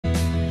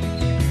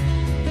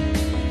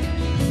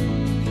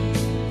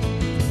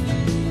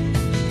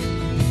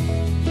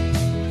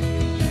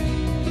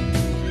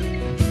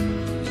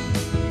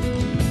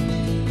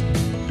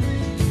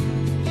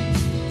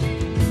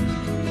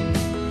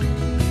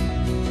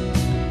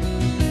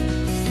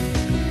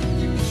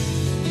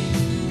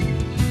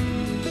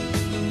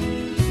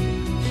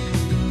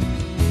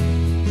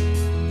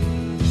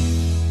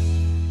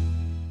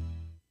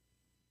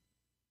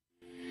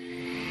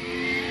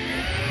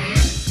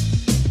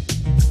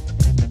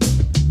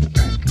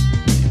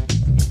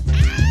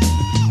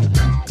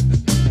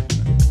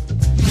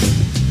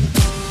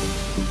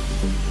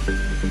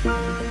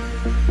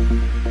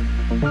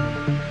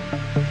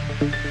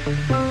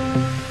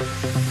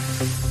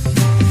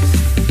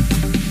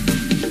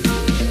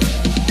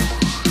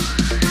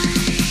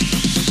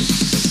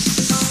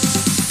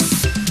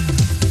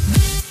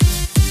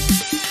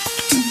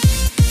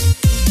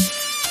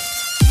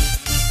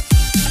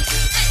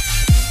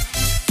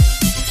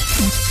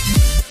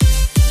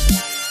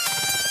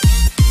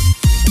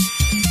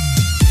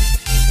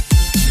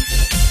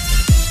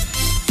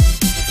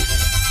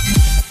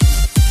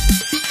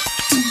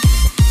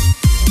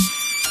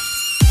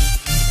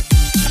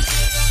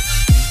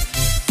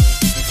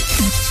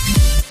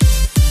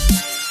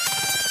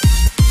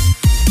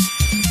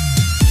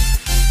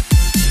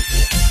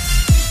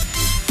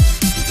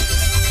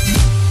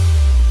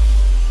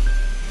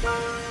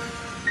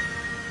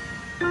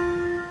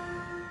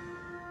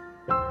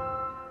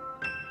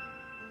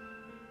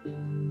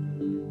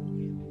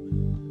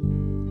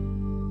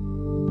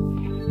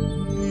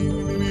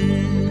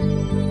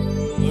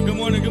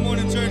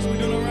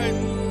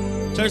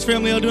Church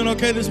family, y'all doing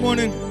okay this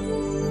morning?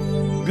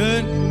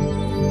 Good?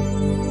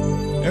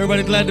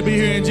 Everybody glad to be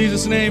here in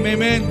Jesus' name,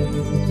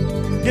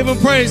 amen? Give him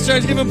praise,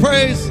 church, give him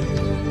praise.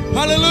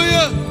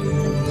 Hallelujah.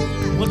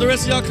 Well, the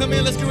rest of y'all come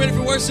in, let's get ready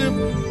for worship.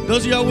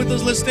 Those of y'all with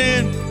us, let's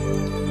stand.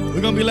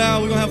 We're going to be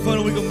loud, we're going to have fun,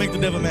 and we're going to make the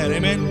devil mad,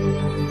 amen?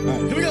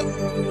 All right, here we go.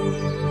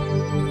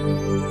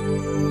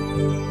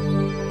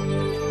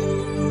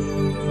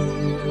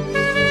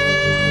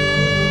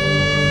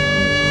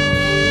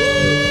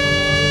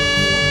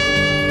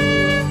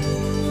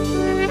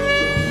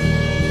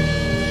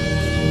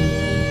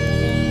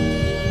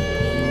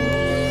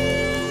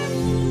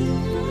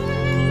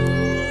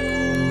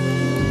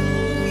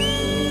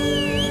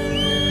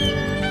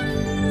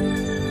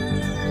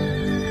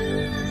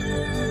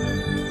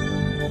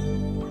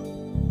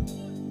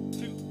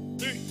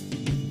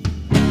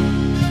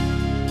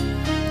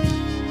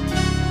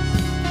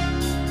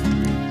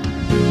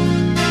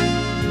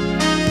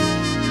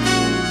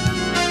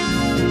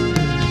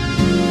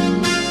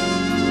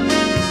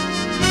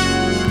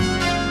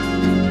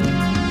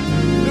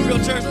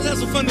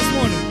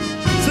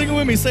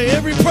 Say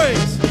every praise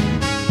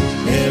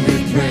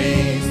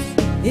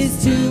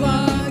is to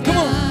our God. Come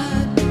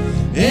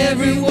on.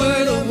 Every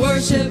word of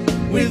worship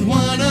with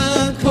one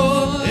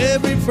accord.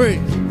 Every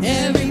praise,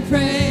 every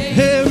praise,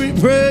 every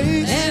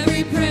praise,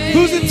 every praise.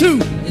 Who's it to?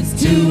 It's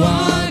to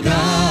our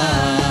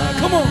God.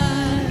 Come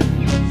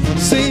on.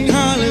 Sing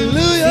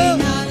hallelujah,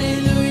 sing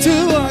hallelujah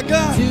to our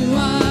God. To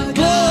our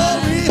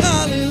God. Glory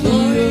hallelujah,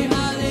 glory,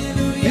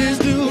 hallelujah is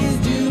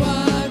to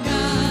our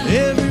God.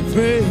 Every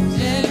praise.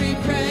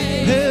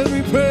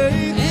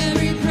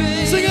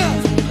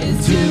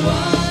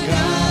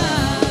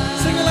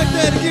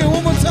 Again,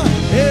 one more time.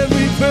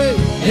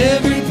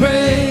 Every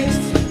praise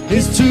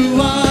is to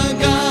our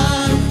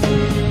God.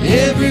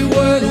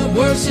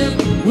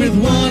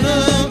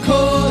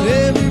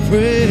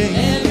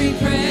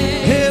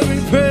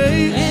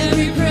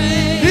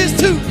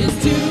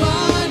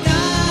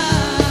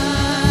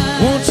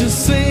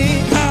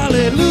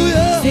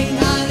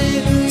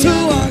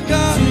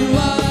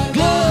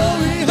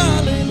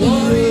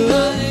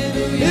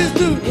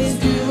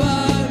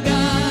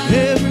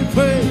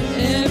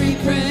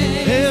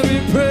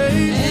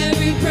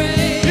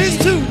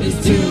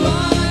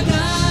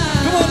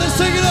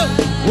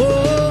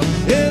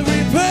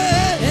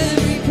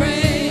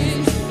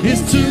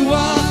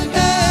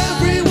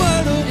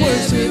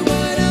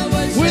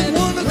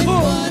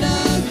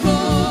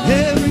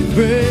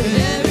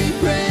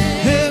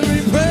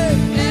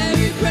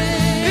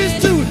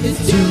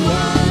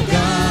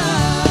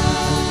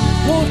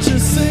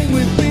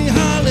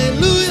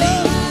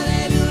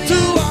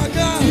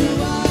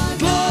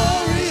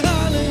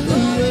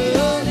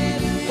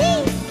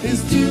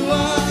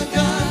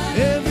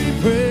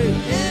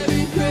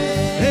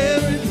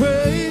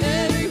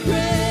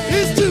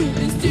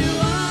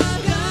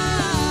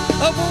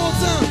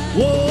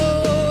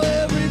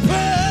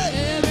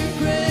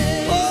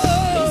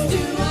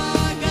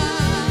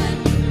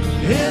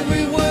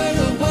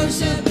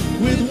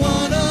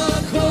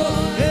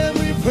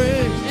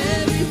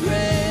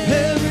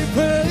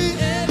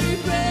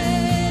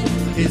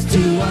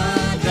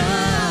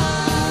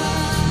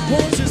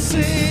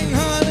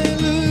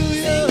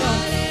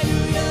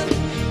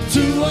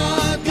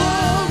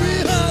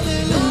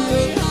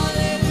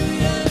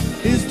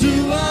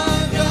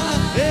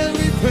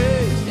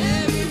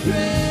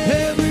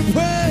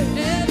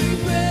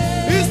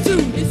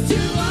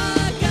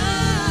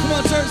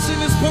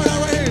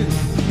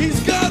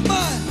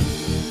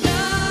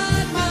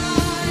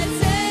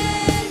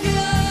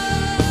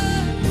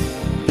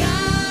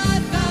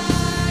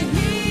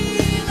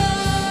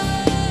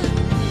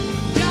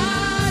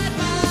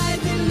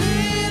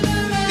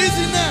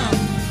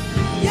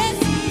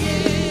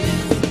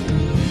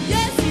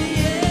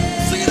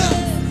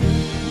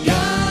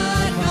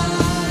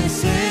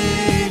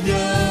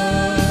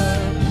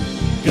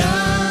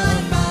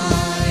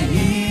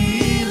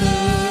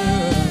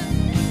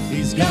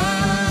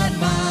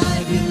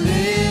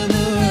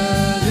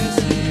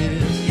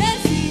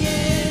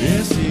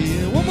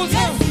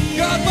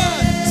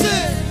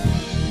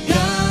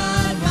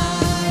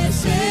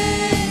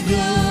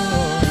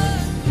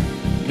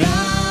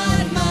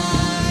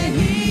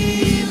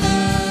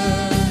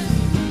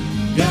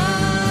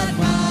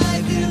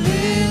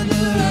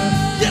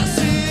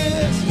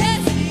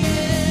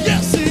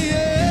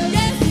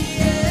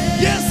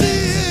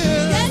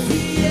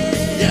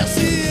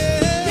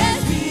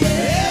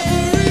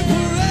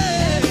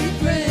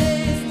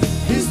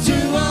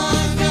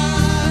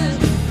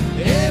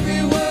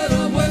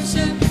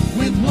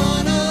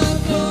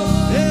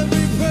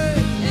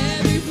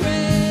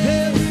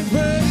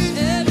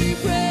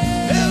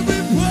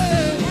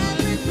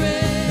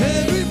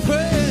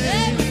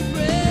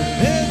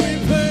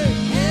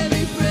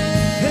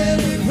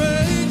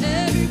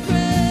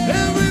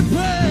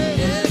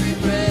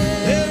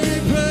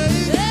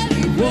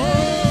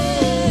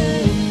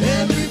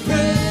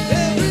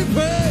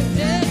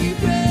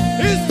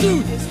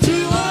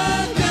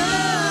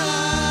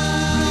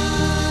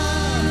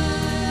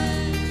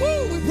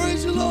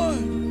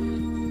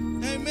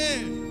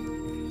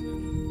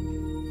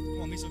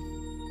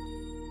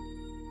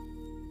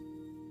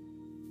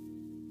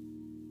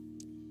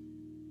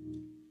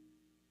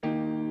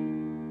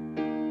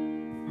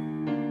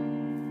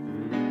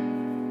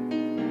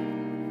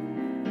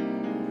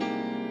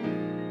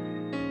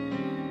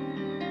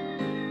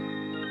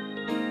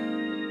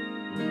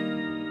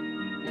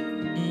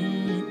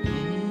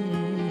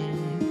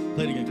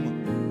 Play it again. Come on.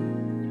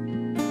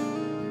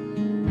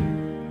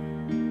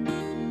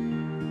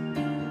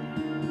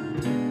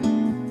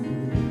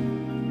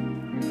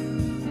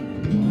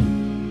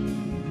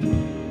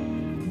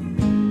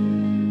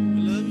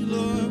 We love you,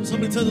 Lord.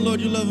 Somebody tell the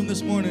Lord you love him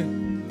this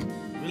morning.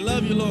 We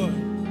love you, Lord.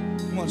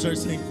 Come on, church,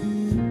 sing.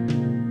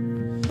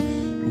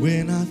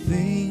 When I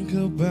think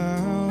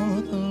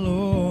about the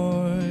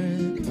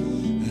Lord,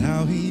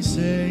 how he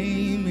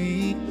saved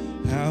me,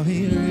 how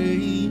he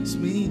raised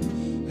me,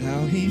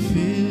 how he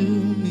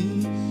filled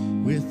me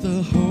with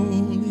the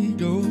Holy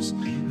Ghost,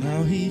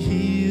 how he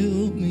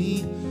healed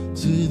me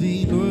to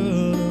the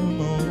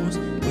uttermost.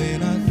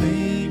 When I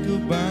think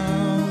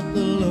about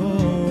the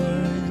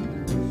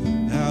Lord,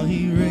 how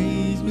he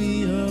raised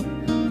me up,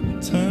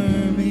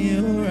 turned me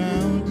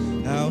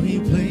around, how he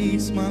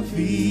placed my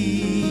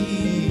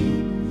feet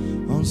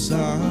on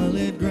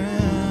solid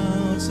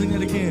ground. Sing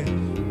it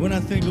again. When I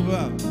think about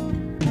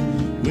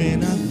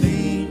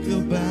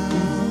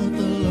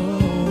the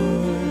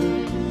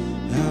Lord,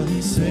 how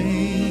he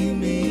saved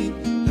me,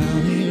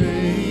 how he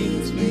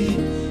raised me,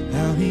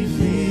 how he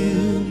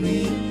filled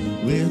me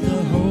with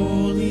the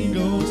Holy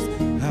Ghost,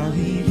 how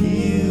he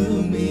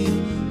healed me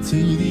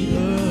to the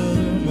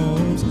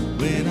uttermost.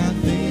 When I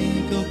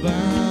think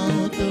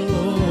about the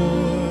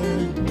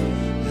Lord,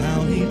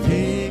 how he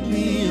picked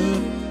me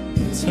up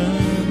and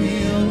turned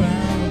me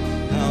around,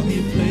 how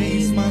he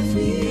placed my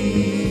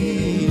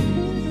feet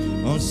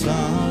on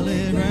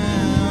solid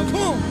ground.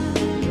 Come on.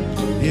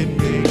 It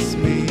makes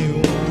me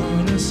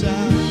wanna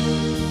shout,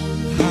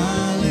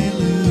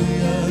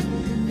 hallelujah,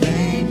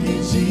 thank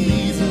you,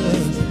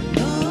 Jesus.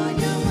 Lord,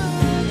 you're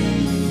worthy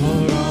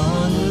for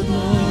all the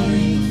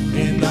glory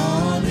and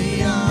all the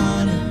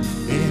honor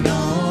and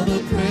all the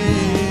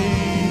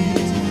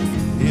praise.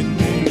 It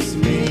makes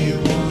me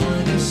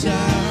wanna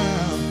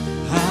shout,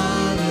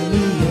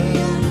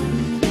 hallelujah,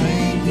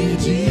 thank you,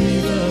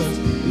 Jesus.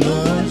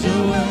 Lord,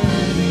 you're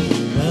worthy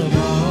of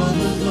all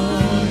the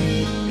glory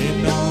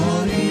and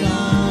all the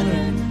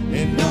honor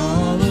and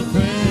all the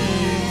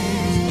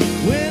praise.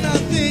 When I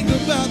think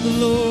about the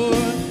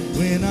Lord,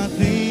 when I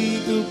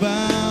think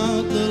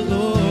about the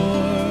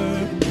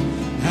Lord,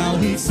 how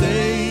he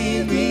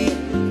saved me,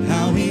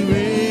 how he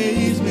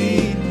raised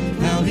me,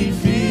 how he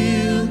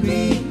filled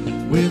me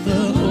with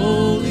the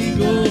Holy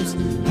Ghost,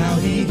 how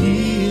he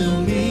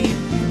healed me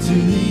to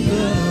the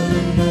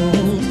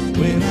uttermost.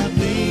 When I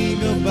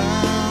think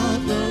about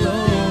the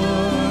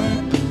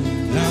Lord,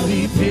 how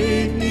he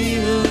picked me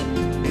up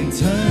and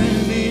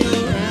turned me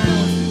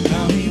around,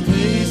 how he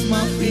placed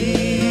my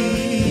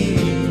feet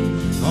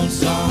on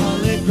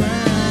solid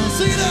ground.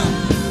 Sing it out.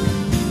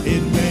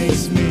 It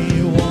makes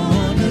me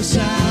wanna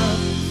shout,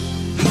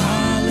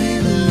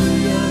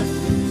 hallelujah,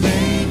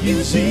 thank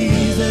you,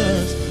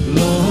 Jesus.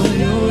 Lord,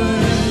 you're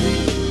worthy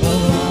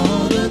of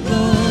all the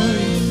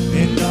glory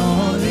and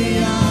all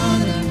the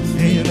honor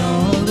and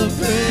all the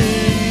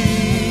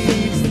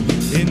praise.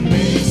 It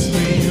makes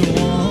me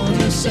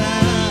wanna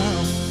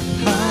shout,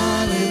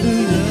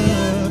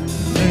 hallelujah,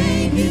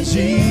 thank you,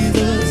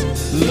 Jesus.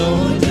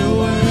 Lord, you're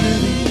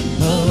worthy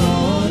of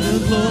all the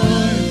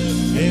glory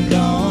and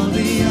all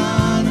the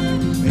honor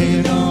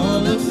and all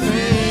the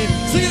praise.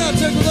 Sing it out,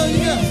 church, with all you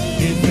got.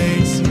 It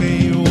makes me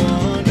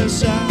wanna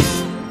shout,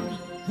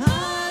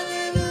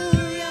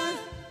 hallelujah,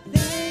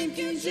 thank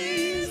you,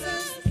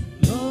 Jesus.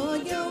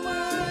 Lord, you're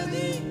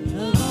worthy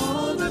of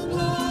all the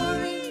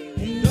glory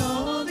and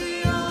all the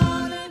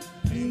honor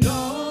and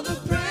all the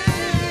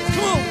praise.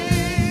 Come on.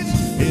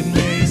 It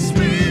makes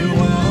me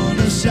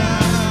wanna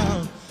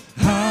shout,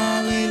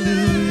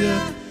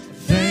 hallelujah,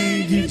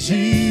 thank you,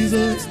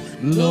 Jesus.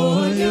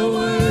 Lord, you're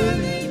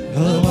worthy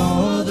of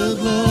all the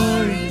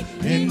glory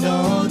and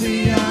all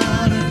the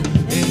honor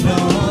and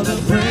all the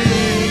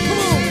praise. Come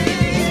on.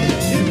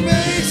 It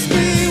makes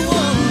me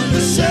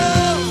wanna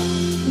shout,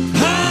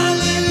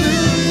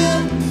 hallelujah,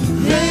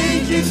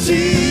 thank you,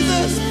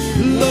 Jesus.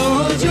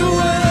 Lord, you're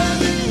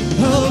worthy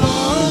of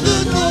all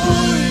the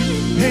glory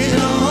and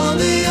all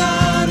the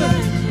honor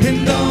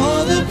and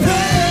all the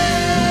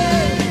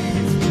praise.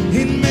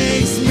 It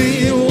makes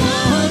me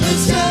wanna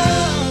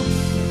shout,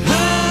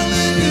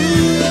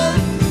 hallelujah,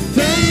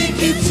 thank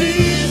you,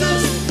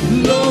 Jesus.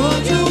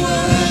 Lord, you're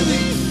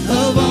worthy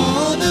of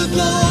all the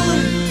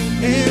glory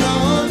and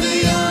all the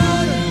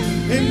honor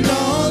and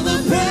all the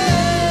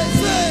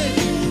praise.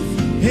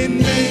 It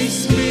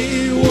makes me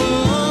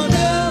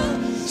wanna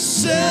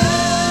shout.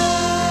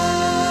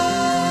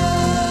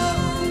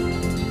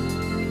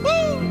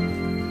 Woo!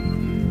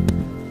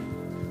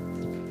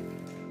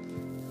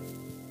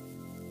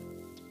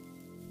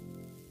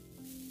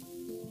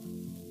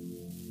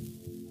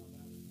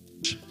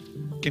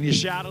 Can you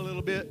shout a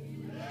little bit?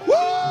 Woo!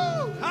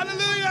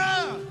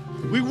 Hallelujah!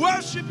 We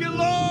worship you,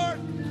 Lord.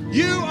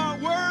 You are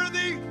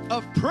worthy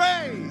of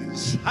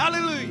praise.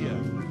 Hallelujah.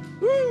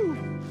 Woo!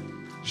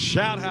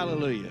 Shout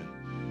hallelujah.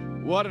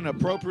 What an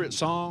appropriate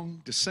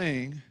song to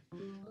sing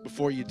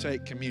before you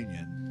take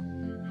communion,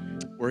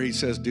 where he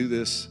says, do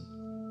this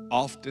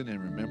often in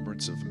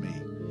remembrance of me,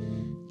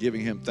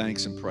 giving him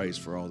thanks and praise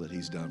for all that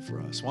he's done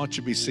for us. Why don't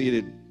you be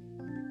seated?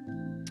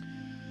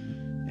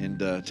 And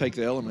take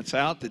the elements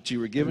out that you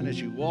were given as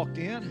you walked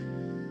in.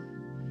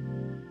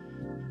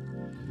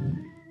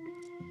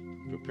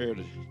 Prepare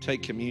to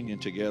take communion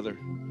together.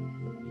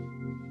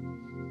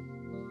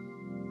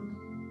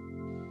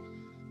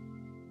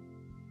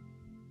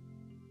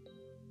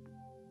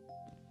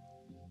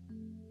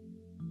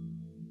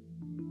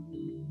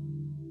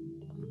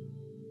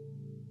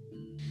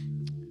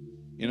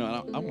 You know,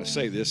 I'm going to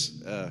say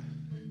this.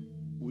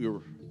 We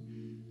were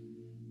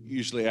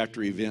usually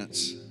after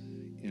events,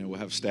 you know, we'll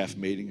have a staff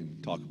meeting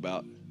and talk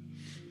about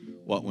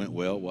what went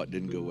well, what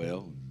didn't go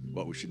well,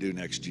 what we should do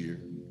next year.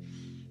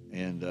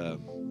 And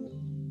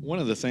one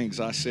of the things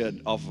I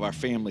said off of our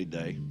family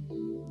day,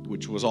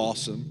 which was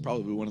awesome,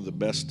 probably one of the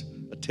best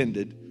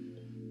attended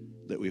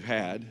that we've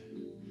had,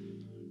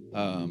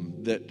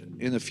 that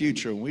in the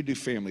future when we do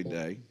family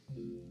day,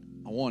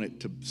 I want it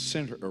to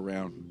center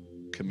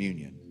around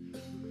communion.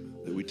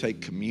 That we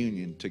take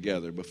communion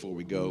together before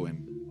we go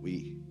and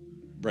we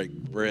break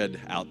bread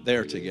out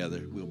there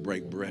together. We'll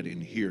break bread in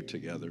here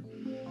together.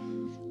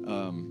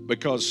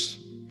 Because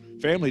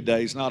family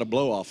day is not a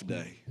blow-off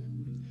day.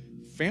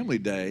 Family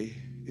day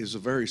is a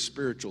very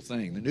spiritual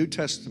thing. The New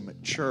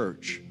Testament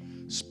church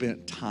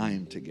spent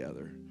time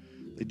together.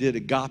 They did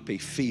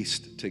agape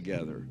feast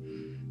together.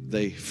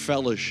 They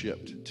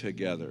fellowshipped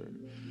together.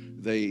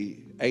 They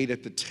ate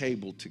at the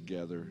table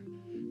together,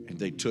 and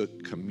they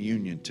took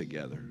communion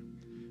together.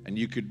 And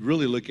you could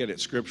really look at it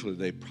scripturally.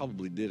 They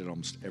probably did it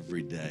almost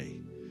every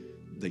day.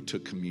 They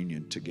took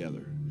communion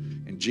together.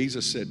 And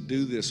Jesus said,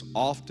 do this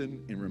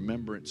often in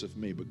remembrance of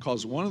me.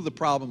 Because one of the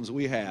problems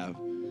we have,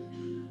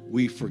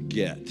 we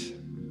forget.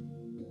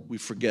 We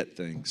forget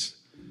things.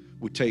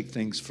 We take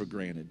things for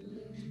granted.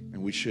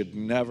 And we should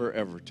never,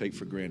 ever take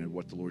for granted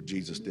what the Lord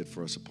Jesus did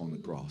for us upon the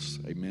cross.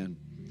 Amen.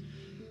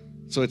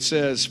 So it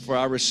says, for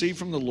I received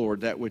from the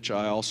Lord that which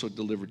I also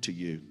delivered to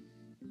you.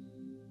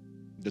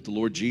 That the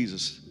Lord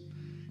Jesus,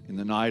 in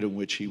the night on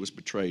which he was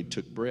betrayed,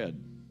 took bread.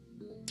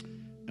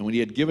 And when he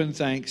had given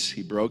thanks,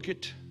 he broke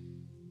it.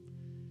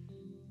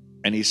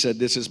 And he said,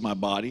 this is my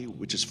body,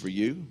 which is for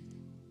you.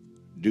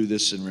 Do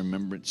this in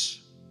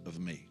remembrance of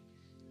me.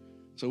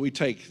 So we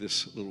take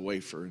this little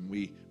wafer and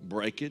we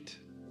break it.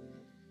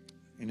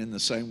 And in the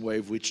same way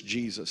of which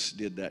Jesus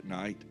did that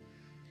night,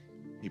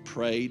 he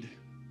prayed.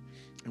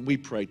 And we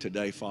pray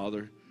today,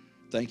 Father,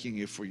 thanking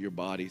you for your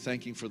body.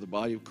 Thanking for the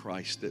body of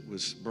Christ that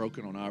was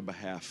broken on our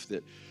behalf.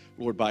 That,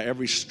 Lord, by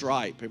every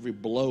stripe, every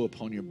blow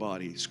upon your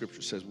body,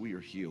 Scripture says we are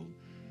healed.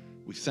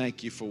 We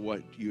thank you for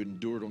what you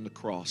endured on the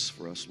cross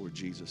for us, Lord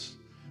Jesus.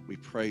 We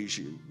praise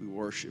you. We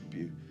worship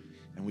you.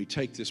 And we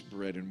take this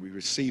bread and we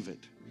receive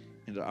it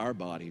into our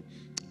body,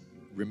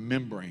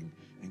 remembering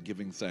and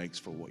giving thanks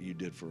for what you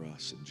did for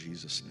us. In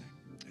Jesus' name,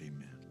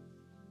 amen.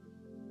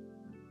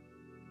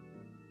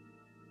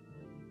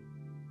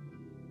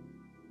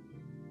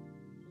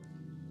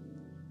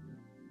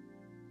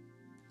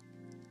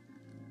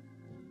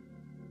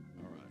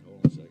 All right, hold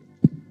on a second.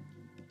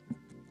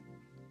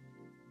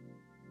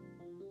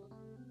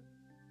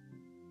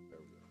 There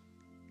we go.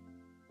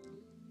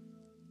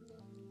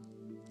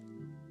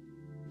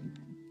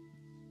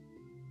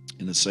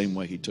 In the same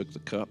way, he took the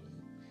cup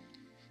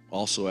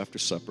also after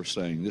supper,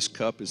 saying, this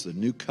cup is the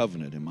new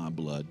covenant in my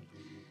blood.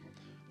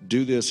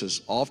 Do this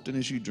as often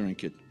as you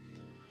drink it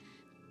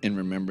in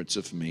remembrance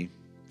of me.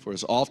 For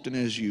as often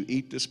as you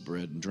eat this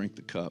bread and drink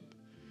the cup,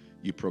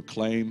 you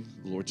proclaim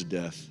the Lord's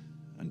death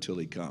until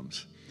he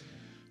comes.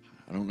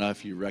 I don't know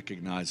if you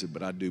recognize it,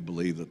 but I do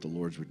believe that the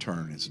Lord's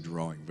return is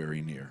drawing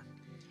very near.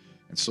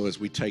 And so as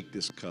we take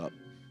this cup,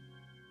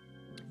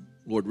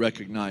 Lord,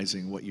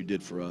 recognizing what you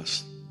did for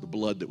us, the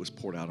blood that was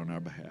poured out on our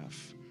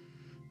behalf,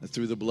 that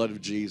through the blood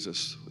of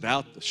Jesus,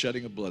 without the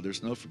shedding of blood,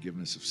 there's no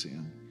forgiveness of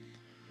sin.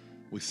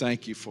 We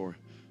thank you for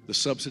the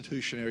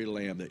substitutionary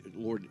lamb that,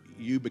 Lord,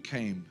 you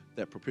became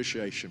that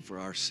propitiation for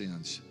our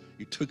sins.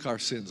 You took our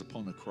sins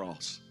upon the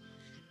cross,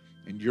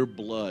 and your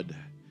blood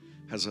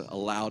has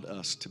allowed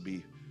us to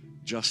be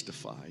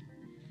justified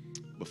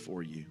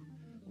before you.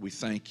 We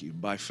thank you.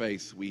 By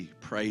faith, we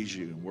praise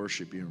you and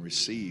worship you and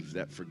receive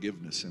that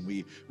forgiveness. And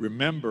we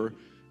remember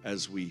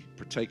as we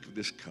partake of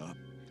this cup.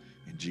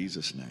 In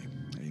Jesus'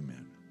 name,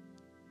 amen.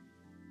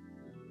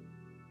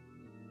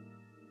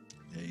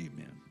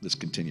 Amen. Let's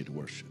continue to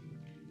worship.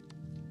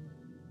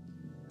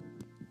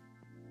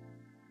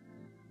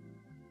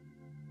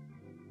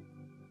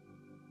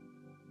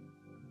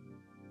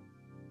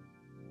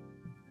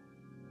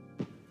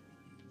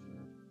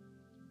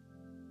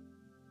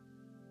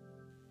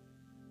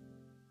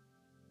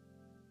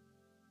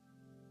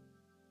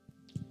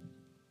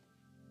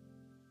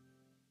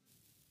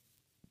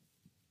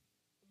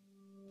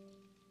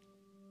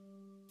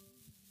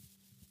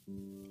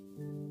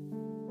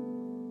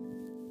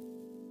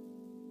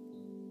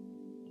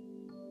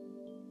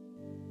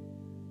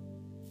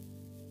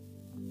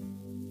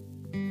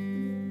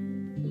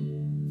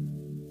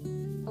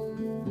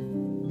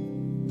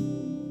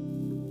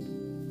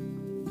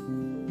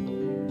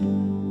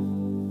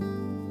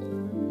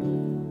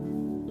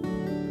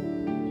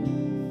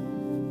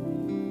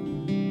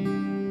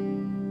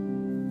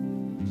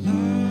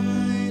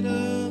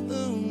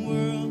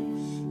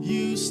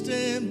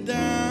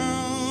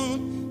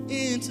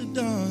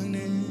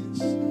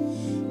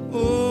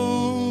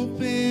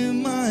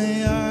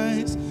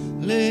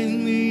 let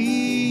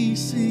me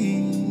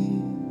see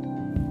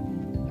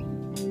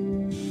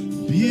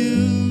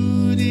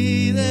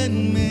beauty that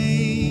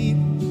made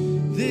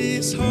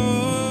this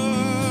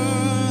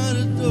heart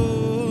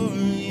adore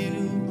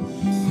you.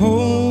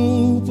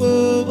 Hope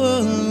of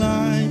a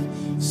life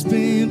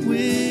spent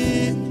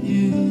with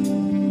you.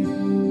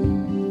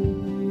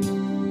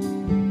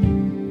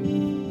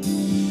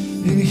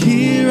 And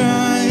here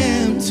I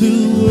am to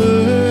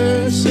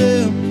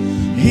worship.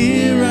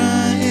 Here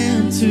I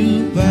am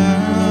to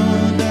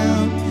bow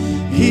down.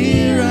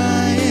 Here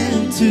I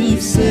am to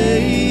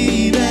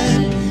say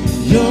that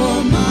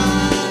you're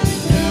my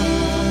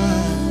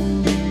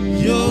God.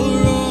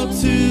 You're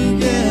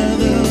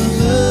altogether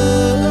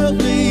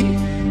lovely,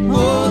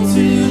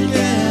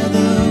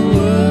 altogether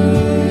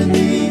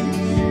worthy,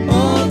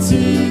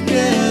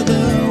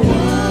 altogether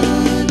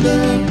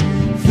wonderful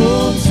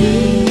to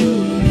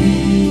me.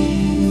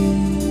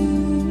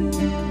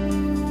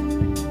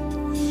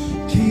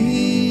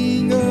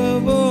 King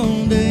of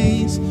all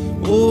days,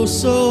 oh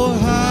so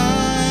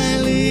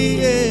highly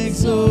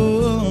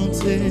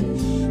exalted,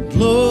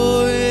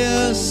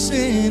 glorious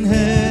in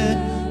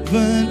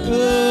heaven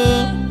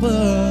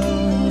above.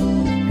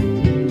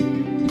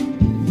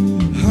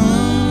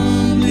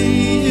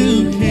 Humbly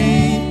you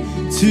came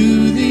to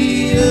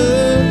the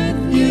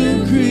earth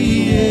you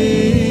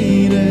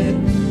created,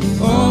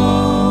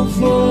 all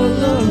for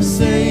love's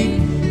sake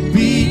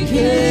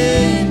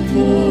became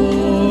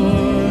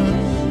poor.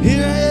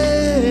 Here I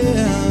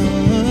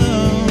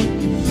am,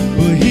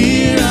 well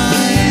here I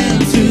am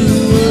to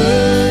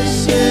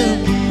worship.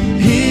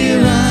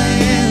 Here I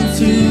am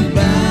to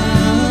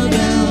bow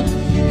down.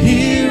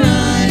 Here I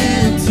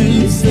am to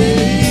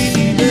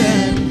say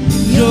that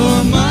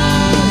you're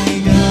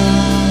my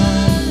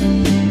God.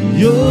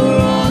 You're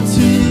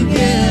altogether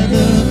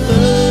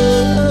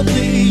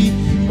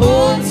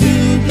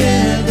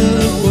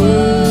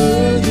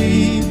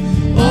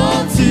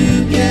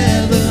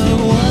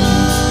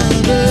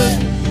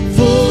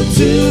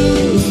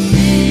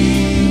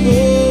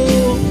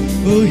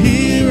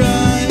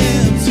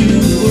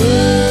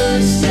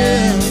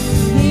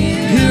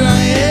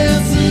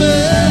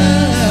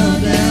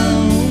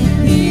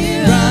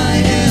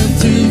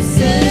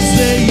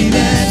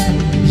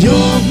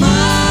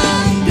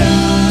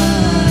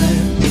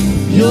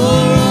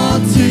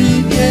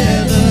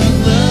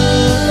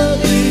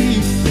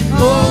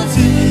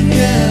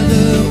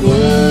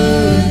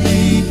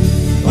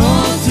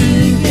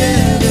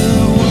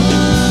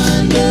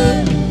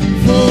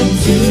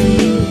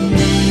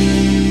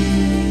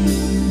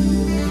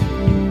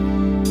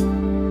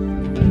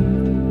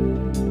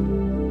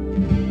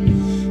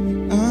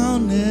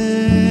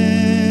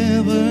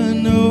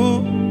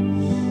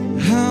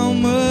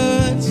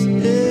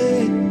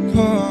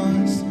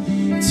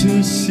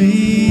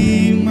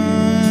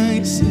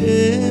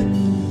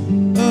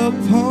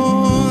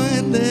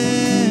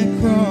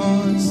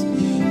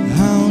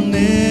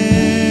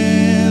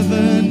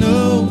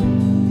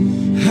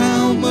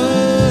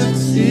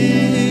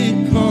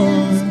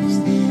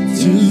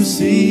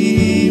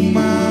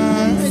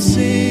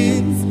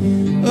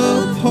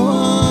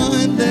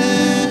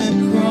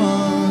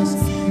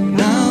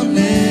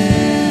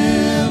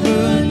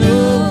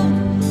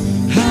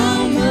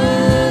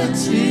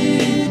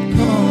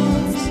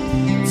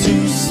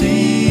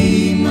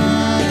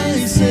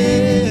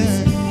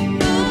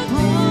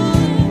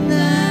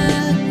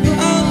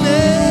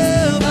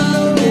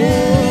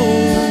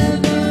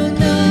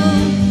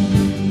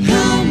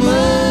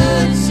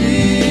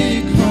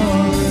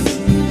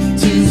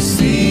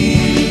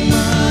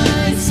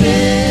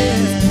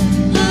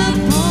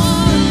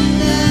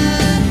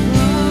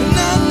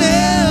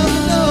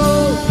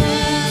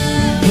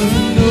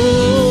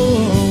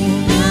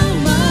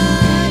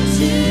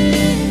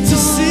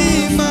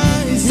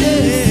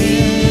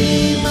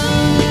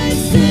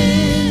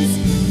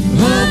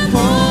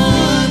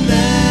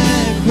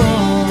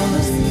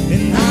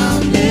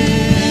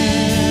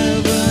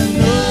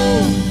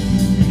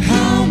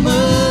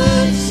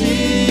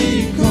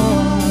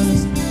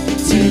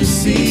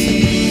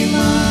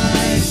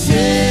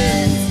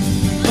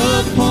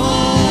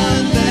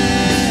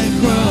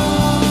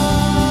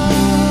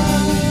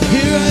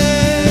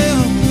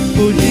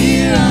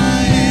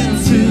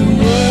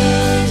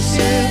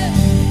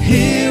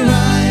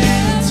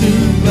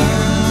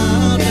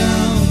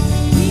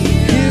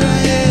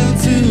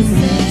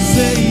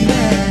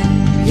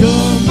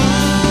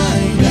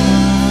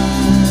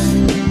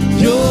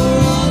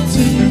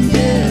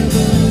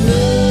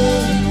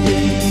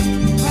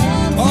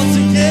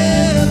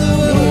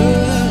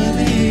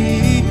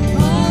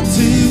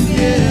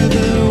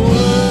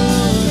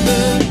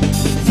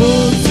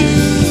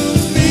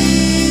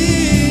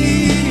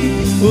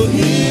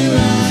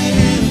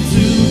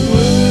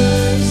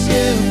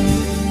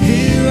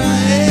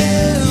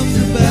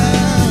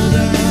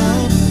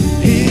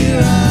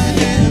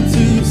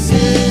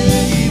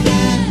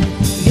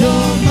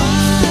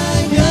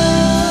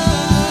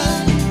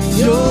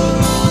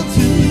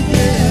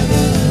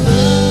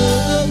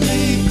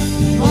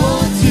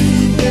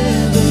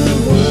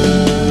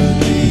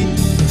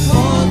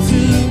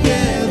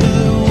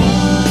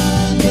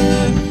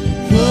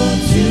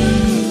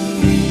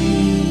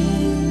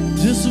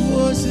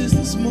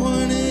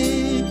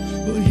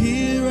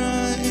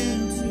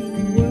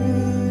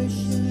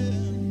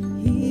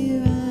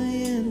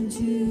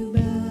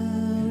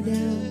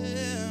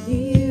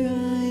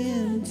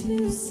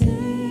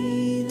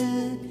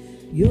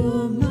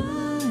You're my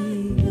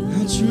God.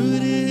 How true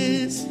it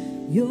is.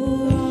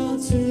 You're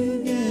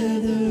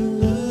altogether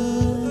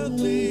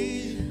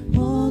lovely,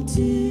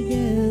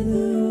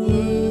 altogether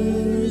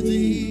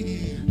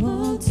worthy,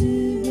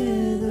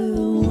 altogether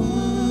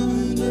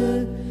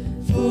wonderful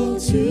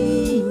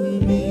to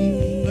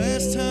me.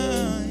 Last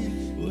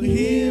time, well,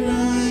 here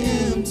I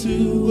am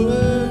to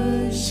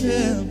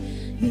worship.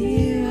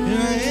 Here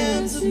I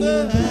am to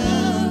bow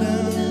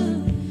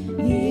down.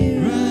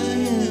 Here I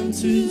am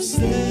to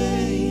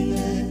say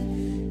that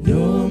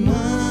you're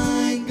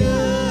my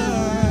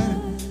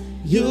God.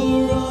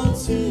 You're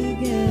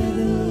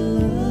altogether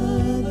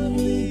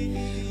lovely,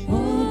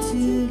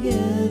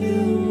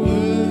 altogether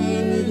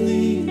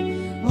worthy,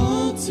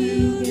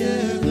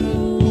 altogether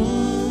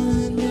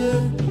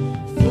wonderful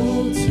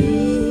to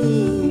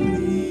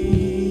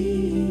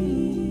me.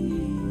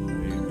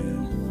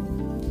 Amen.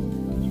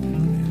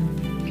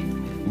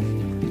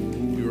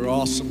 You're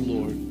awesome,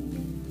 Lord.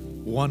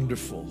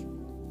 Wonderful.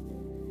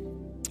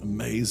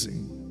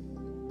 Amazing.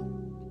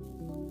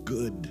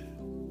 Good.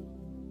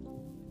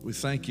 We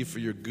thank you for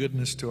your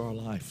goodness to our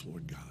life,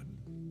 Lord God.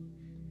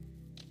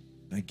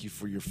 Thank you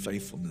for your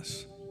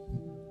faithfulness.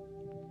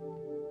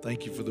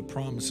 Thank you for the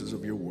promises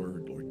of your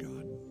word, Lord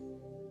God.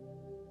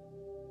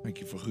 Thank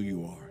you for who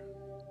you are.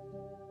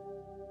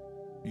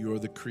 You are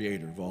the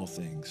creator of all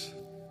things,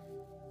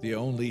 the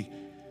only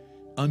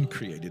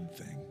uncreated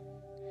thing.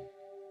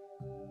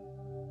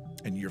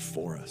 And you're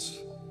for us.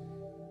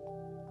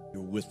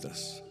 You're with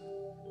us.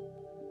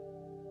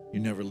 You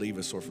never leave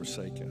us or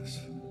forsake us.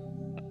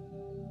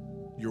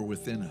 You're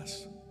within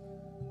us.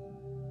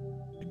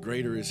 And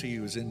greater is he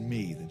who is in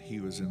me than he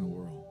who is in the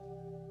world.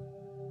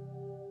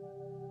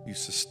 You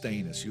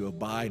sustain us. You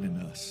abide in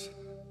us.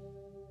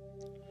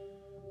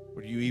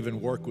 Or you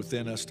even work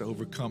within us to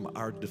overcome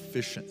our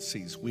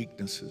deficiencies,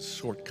 weaknesses,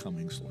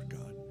 shortcomings, Lord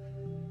God.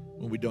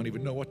 When we don't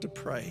even know what to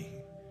pray,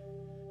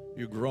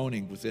 you're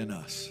groaning within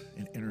us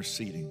and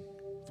interceding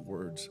with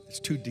words. It's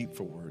too deep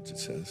for words, it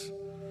says.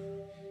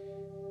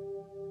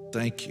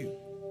 Thank you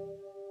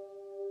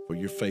for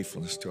your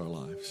faithfulness to our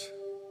lives.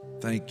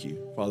 Thank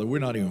you. Father, we're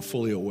not even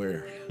fully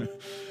aware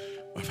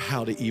of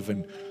how to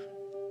even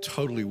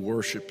totally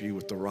worship you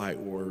with the right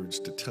words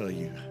to tell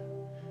you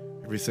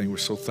everything we're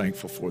so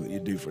thankful for that you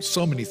do for us.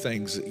 So many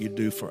things that you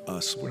do for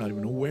us, we're not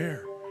even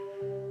aware.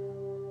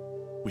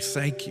 We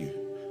thank you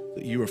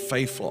that you are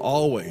faithful,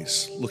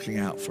 always looking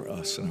out for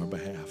us in our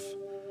behalf.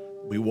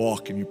 We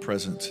walk in your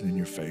presence and in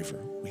your favor.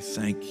 We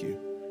thank you.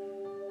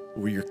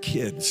 We're your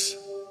kids,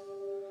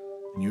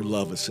 and you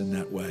love us in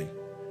that way,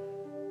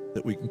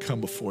 that we can come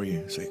before you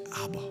and say,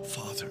 Abba,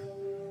 Father,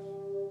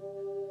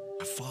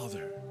 our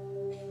Father.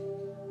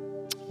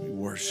 We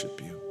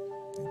worship you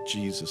in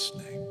Jesus'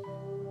 name.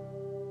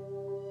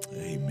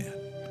 Amen.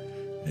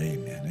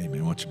 Amen.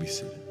 Amen. Why don't you be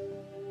seated?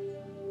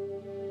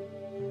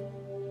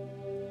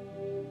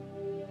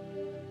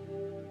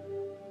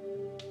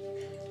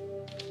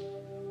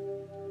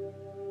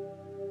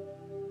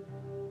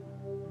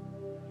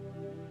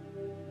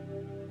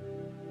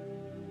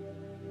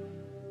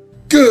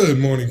 Good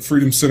morning,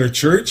 Freedom Center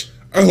Church.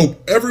 I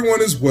hope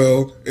everyone is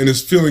well and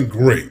is feeling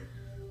great.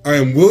 I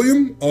am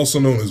William, also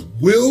known as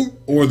Will,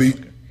 or the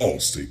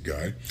Allstate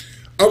Guy.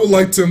 I would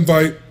like to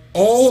invite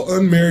all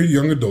unmarried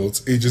young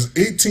adults ages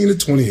 18 to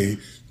 28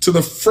 to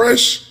the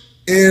fresh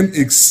and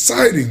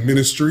exciting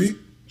ministry,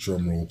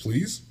 drum roll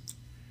please,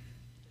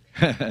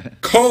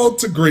 Called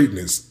to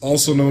Greatness,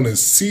 also known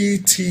as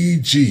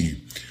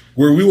CTG,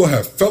 where we will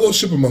have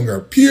fellowship among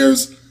our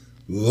peers,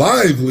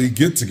 lively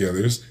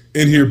get-togethers,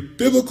 and hear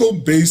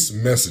biblical-based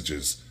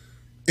messages.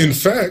 In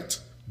fact,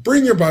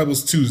 bring your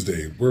Bibles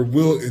Tuesday, where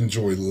we'll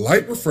enjoy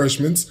light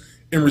refreshments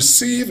and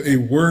receive a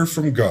word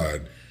from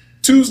God.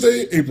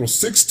 Tuesday, April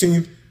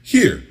 16th,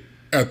 here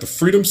at the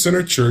Freedom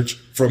Center Church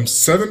from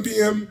 7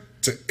 p.m.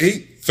 to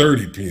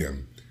 8:30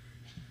 p.m.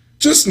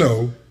 Just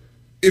know,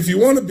 if you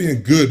want to be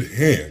in good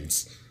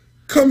hands,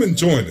 come and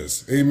join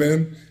us.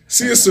 Amen.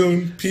 See you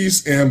soon.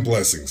 Peace and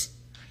blessings.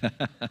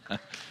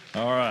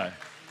 All right.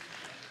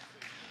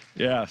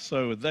 Yeah,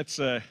 so that's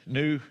a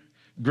new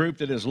group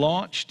that is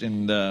launched,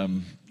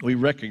 and we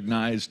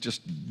recognize,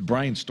 just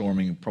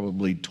brainstorming,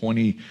 probably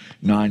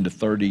 29 to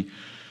 30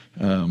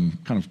 kind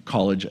of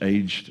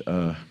college-aged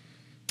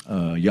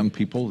young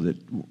people that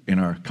in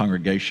our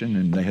congregation,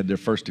 and they had their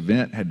first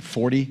event, had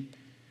 40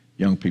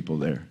 young people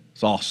there.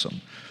 It's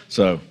awesome.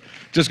 So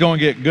just going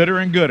to get gooder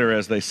and gooder,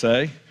 as they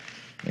say,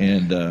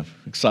 and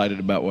excited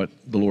about what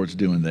the Lord's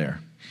doing there.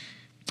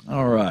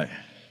 All right.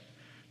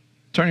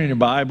 Turning your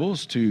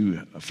Bibles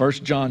to 1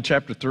 John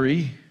chapter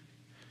 3,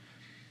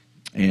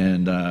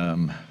 and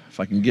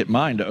if I can get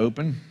mine to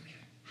open,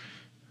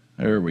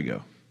 there we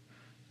go.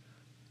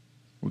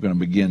 We're going to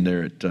begin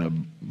there at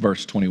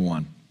verse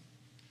 21.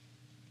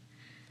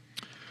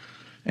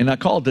 And I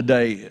called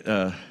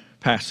today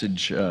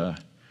passage,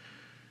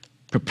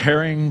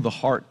 Preparing the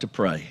Heart to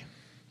Pray.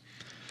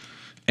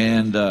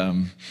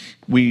 And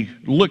we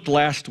looked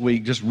last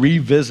week, just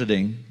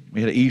revisiting. We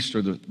had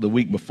Easter the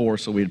week before,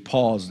 so we had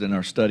paused in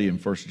our study in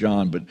 1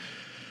 John. But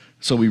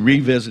So we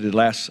revisited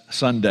last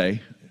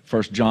Sunday,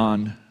 1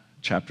 John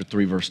chapter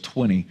 3, verse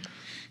 20,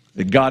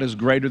 that God is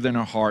greater than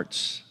our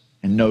hearts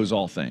and knows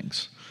all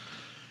things.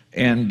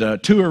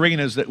 And two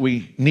arenas that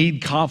we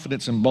need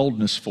confidence and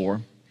boldness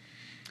for.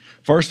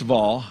 First of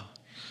all,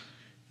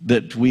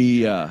 that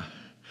we,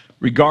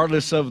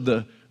 regardless of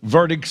the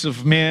verdicts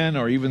of men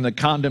or even the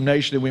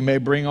condemnation that we may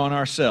bring on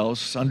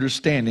ourselves,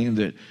 understanding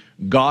that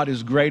God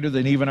is greater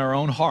than even our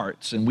own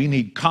hearts, and we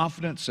need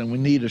confidence and we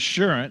need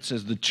assurance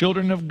as the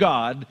children of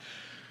God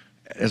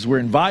as we're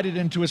invited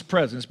into His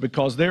presence,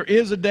 because there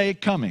is a day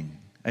coming,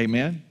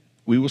 amen?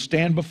 We will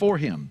stand before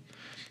Him,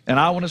 and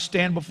I want to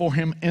stand before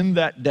Him in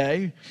that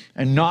day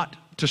and not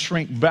to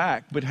shrink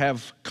back, but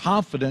have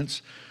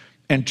confidence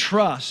and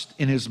trust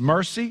in His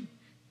mercy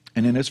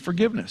and in His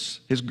forgiveness,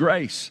 His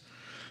grace.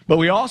 But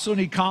we also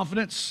need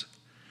confidence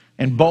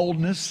and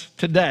boldness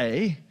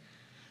today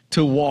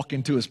to walk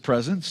into His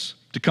presence,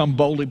 to come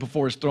boldly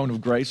before His throne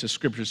of grace, as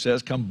Scripture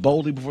says, come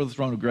boldly before the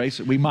throne of grace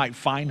that we might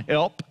find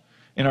help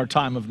in our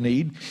time of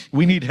need.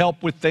 We need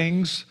help with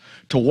things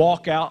to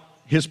walk out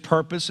His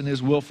purpose and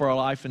His will for our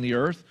life in the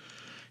earth.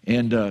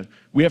 And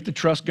we have to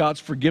trust God's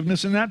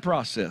forgiveness in that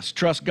process.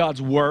 Trust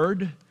God's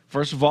word.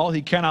 First of all,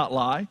 He cannot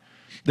lie.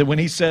 That when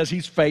He says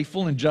He's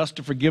faithful and just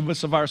to forgive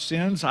us of our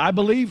sins, I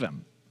believe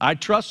Him. I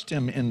trust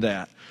Him in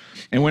that.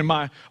 And when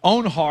my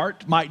own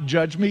heart might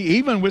judge me,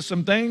 even with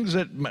some things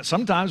that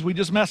sometimes we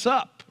just mess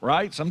up,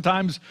 right?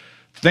 Sometimes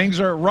things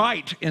are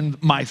right in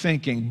my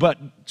thinking, but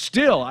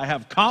still I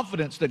have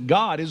confidence that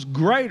God is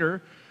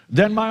greater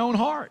than my own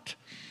heart.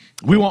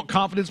 We want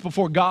confidence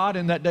before God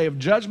in that day of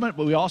judgment,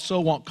 but we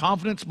also want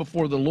confidence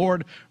before the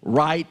Lord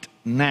right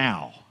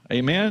now.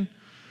 Amen?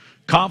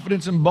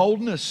 Confidence and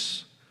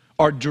boldness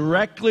are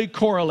directly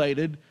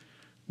correlated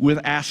with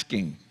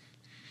asking.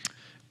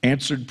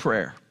 Answered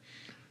prayer.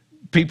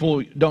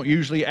 People don't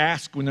usually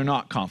ask when they're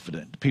not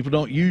confident. People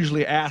don't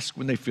usually ask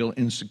when they feel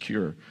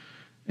insecure.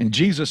 And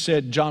Jesus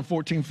said, John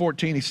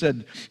 14:14, He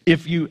said,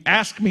 if you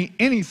ask me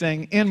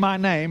anything in my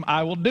name,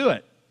 I will do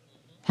it.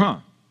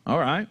 All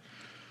right.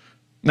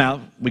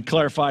 Now, we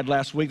clarified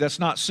last week, that's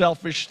not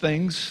selfish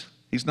things.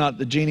 He's not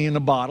the genie in the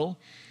bottle.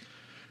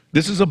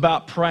 This is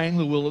about praying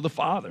the will of the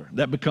Father.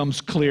 That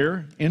becomes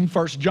clear in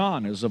 1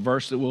 John, is a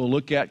verse that we'll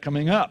look at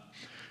coming up,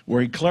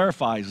 where he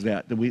clarifies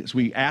that as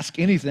we ask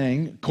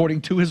anything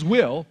according to His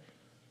will,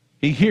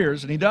 He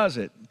hears and He does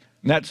it.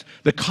 And that's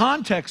the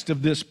context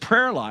of this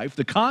prayer life,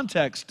 the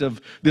context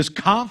of this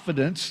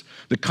confidence,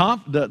 the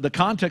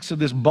context of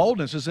this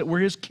boldness is that we're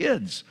His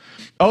kids.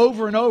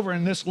 Over and over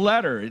in this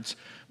letter, it's,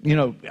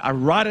 I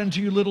write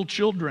unto you little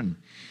children,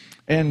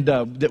 and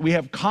that we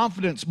have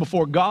confidence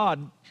before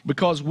God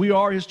because we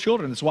are His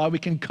children. That's why we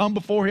can come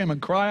before Him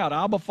and cry out,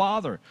 Abba,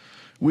 Father.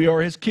 We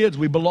are His kids.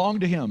 We belong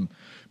to Him.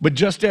 But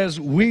just as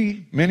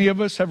many of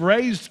us have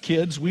raised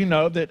kids, we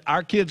know that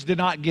our kids did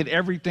not get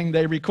everything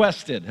they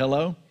requested.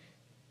 Hello?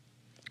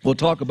 We'll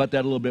talk about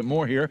that a little bit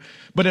more here.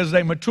 But as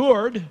they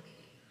matured,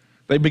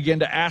 they began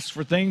to ask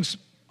for things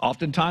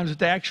oftentimes that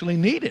they actually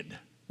needed.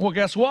 Well,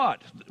 guess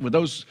what?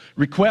 Those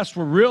requests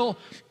were real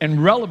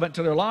and relevant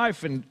to their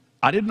life, and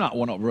I did not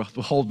want to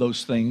withhold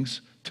those things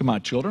to my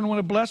children. I want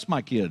to bless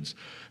my kids.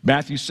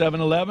 Matthew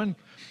 7:11,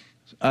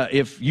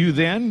 if you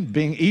then,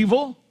 being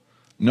evil,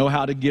 know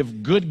how to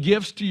give good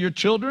gifts to your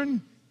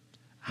children,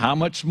 how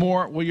much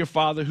more will your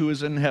Father who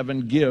is in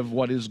heaven give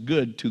what is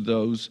good to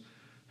those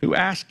who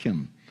ask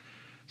Him?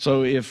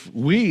 So if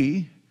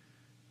we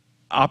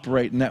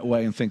operate in that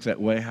way and think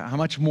that way, how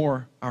much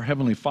more our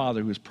Heavenly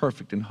Father, who is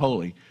perfect and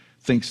holy,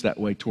 thinks that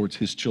way towards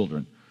His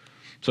children.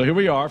 So here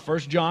we are, 1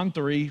 John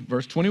 3,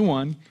 verse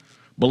 21.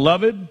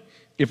 Beloved,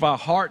 if our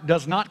heart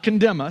does not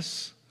condemn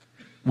us,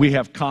 we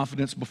have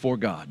confidence before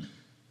God.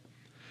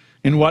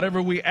 In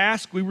whatever we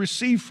ask, we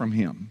receive from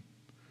Him,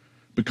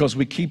 because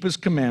we keep His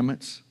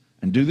commandments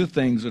and do the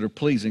things that are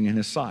pleasing in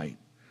His sight.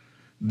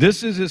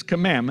 This is His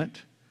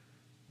commandment,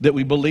 that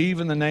we believe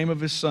in the name of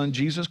His Son,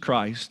 Jesus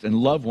Christ, and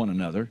love one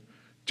another,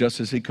 just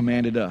as He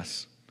commanded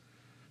us.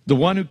 The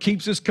one who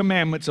keeps His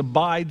commandments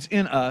abides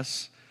in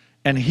us,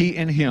 and He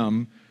in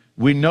Him.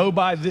 We know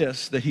by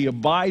this that He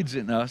abides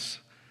in us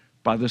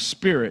by the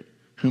Spirit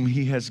whom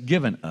He has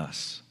given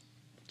us.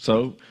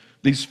 So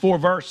these 4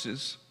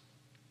 verses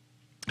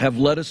have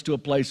led us to a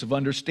place of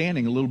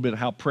understanding a little bit of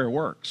how prayer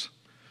works,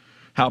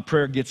 how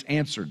prayer gets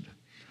answered.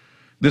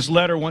 This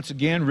letter, once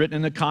again, written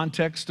in the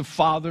context of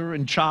father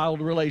and child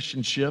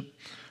relationship.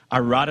 I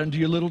write unto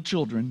you little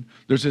children.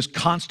 There's this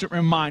constant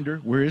reminder,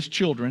 we're His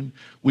children.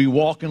 We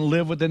walk and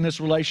live within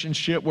this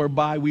relationship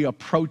whereby we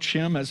approach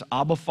Him as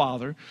Abba,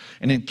 Father.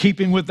 And in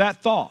keeping with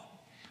that thought,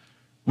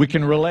 we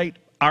can relate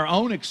our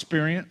own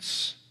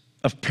experience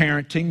of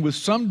parenting with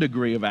some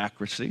degree of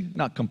accuracy,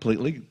 not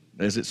completely,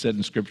 as it said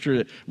in Scripture,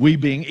 that we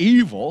being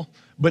evil,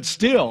 but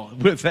still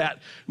with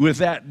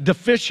that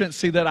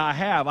deficiency that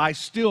I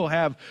still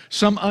have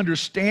some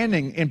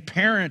understanding in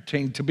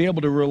parenting to be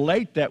able to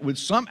relate that with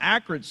some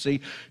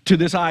accuracy to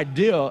this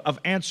idea of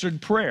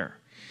answered prayer.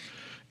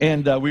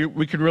 And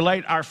we could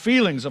relate our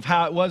feelings of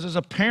how it was as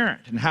a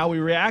parent and how we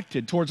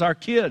reacted towards our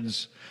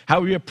kids, how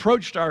we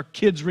approached our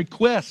kids'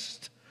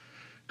 requests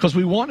because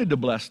we wanted to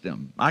bless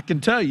them. I can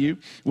tell you,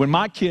 when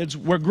my kids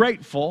were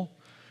grateful,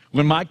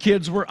 when my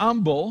kids were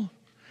humble,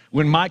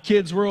 when my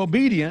kids were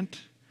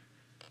obedient,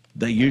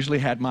 they usually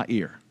had my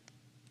ear.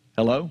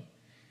 Hello?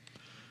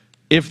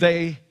 If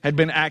they had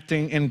been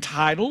acting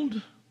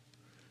entitled,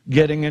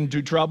 getting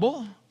into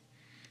trouble,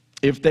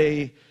 if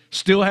they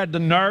still had the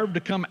nerve to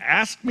come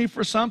ask me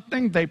for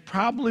something, they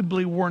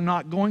probably were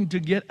not going to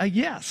get a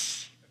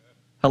yes.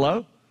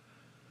 Hello?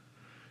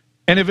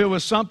 And if it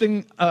was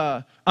something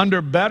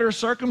under better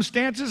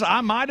circumstances,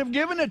 I might have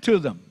given it to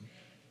them.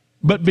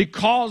 But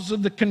because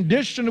of the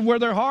condition of where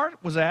their heart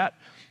was at,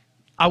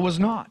 I was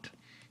not.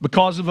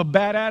 Because of a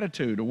bad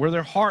attitude or where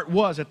their heart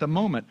was at the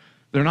moment,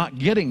 they're not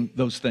getting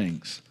those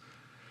things.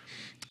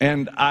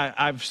 And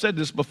I've said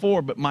this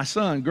before, but my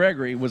son,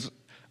 Gregory, was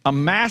a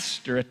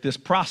master at this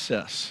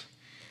process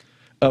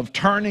of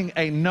turning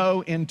a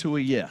no into a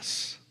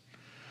yes.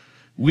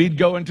 We'd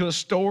go into a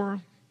store,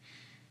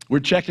 we're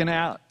checking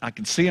out, I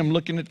could see him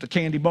looking at the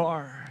candy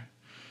bar,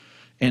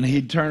 and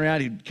he'd turn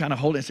around, he'd kind of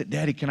hold it and say,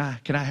 Daddy, can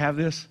I have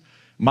this?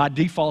 My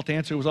default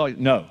answer was always,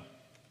 no,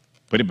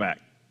 put it back.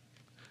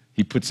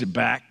 He puts it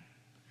back,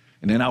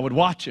 and then I would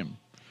watch him.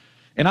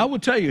 And I will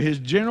tell you, his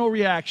general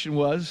reaction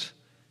was,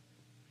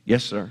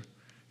 yes, sir.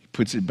 He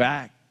puts it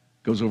back,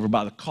 goes over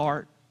by the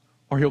cart,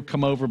 or he'll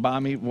come over by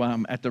me when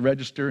I'm at the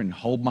register and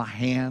hold my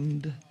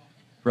hand,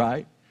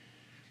 right?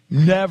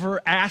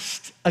 Never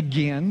asked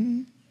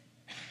again.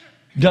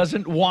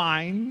 Doesn't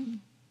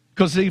whine.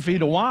 Because if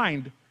he'd have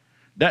whined,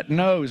 that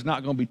no is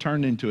not going to be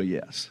turned into a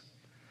yes.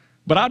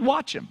 But I'd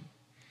watch him.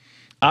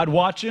 I'd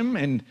watch him,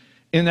 and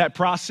in that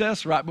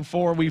process, right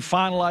before we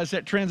finalized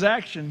that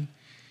transaction,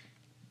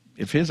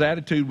 if his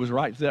attitude was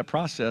right to that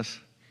process,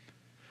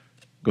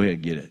 go ahead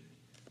and get it.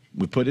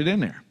 We put it in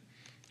there,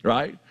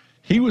 right?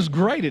 He was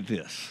great at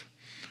this.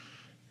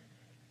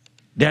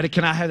 Daddy,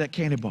 can I have that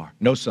candy bar?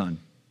 No, son.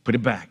 Put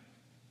it back.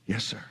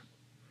 Yes, sir.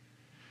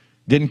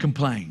 Didn't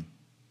complain.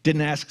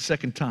 Didn't ask a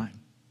second time.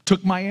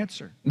 Took my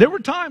answer. There were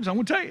times, I'm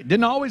going to tell you,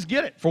 didn't always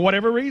get it for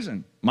whatever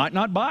reason. Might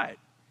not buy it.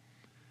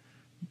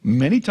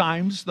 Many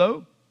times,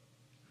 though,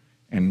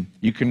 and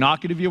you can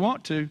knock it if you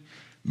want to,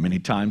 many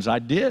times I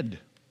did.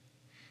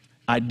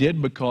 I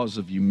did because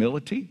of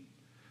humility.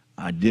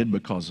 I did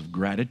because of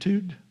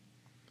gratitude.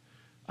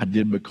 I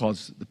did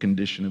because of the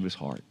condition of his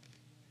heart.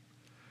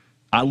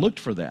 I looked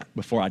for that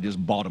before I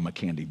just bought him a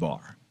candy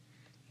bar.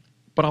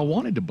 But I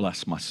wanted to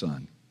bless my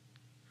son.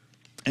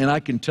 And I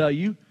can tell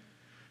you,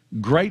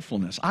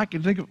 gratefulness. I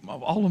can think of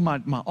all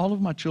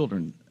of my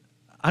children.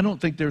 I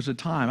don't think there's a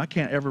time, I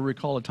can't ever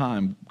recall a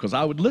time, because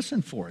I would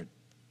listen for it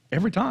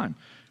every time.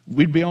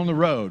 We'd be on the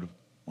road,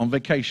 on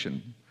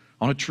vacation,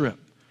 on a trip.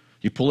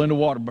 You pull into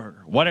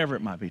Whataburger, whatever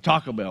it might be,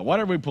 Taco Bell,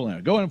 whatever we pull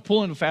in. Go in and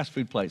pull into a fast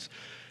food place.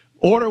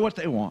 Order what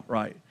they want,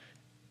 right?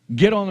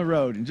 Get on the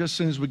road, and just as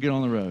soon as we get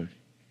on the road,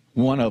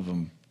 one of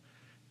them,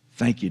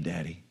 thank you,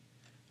 Daddy.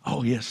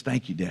 Oh, yes,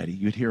 thank you, Daddy.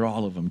 You'd hear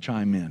all of them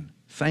chime in,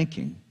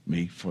 thanking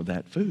me for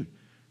that food.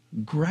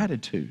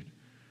 Gratitude,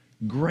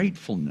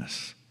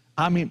 gratefulness.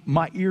 I mean,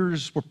 my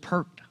ears were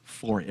perked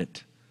for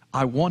it.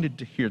 I wanted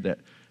to hear that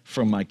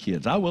from my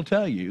kids. I will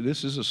tell you,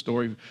 this is a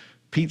story.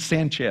 Pete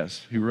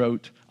Sanchez, who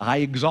wrote, I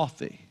Exalt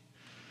Thee.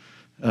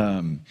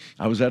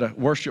 I was at a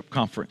worship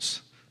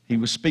conference. He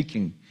was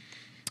speaking,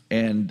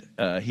 and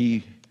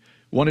he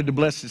wanted to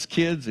bless his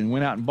kids and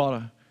went out and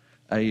bought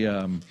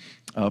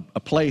a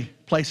play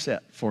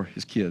set for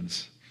his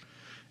kids.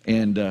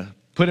 And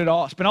spent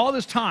all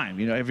this time.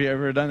 You know, have you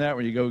ever done that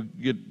where you go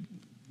get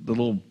the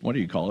little, what do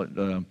you call it?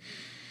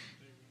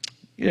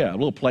 Yeah, a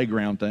little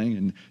playground thing,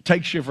 and it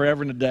takes you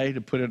forever and a day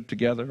to put it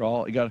together.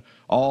 You got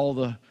all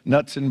the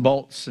nuts and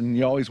bolts, and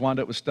you always wind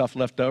up with stuff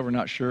left over,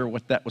 not sure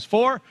what that was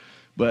for.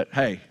 But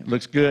hey, it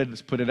looks good.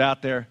 Let's put it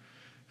out there.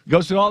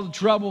 Goes through all the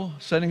trouble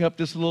setting up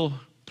this little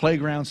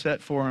playground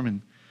set for them,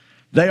 and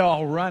they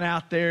all run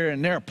out there,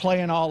 and they're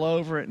playing all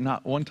over it. And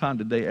not one time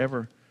did they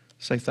ever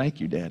say, thank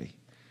you, Daddy.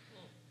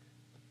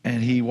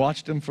 And he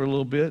watched them for a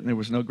little bit, and there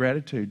was no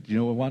gratitude. You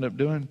know what he wound up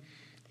doing?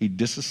 He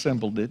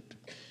disassembled it,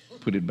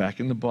 put it back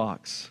in the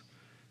box,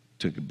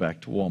 took it back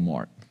to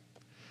Walmart.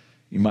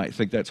 You might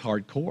think that's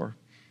hardcore,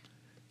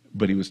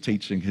 but he was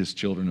teaching his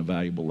children a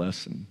valuable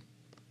lesson,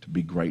 to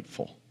be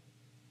grateful,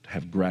 to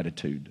have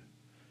gratitude.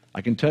 I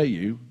can tell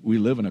you, we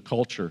live in a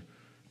culture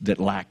that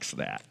lacks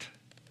that.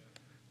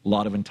 A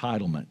lot of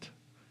entitlement,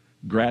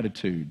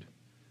 gratitude,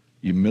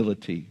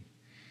 humility,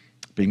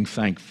 being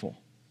thankful.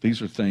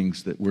 These are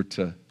things that we're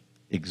to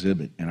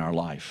exhibit in our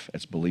life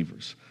as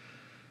believers.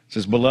 It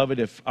says, beloved,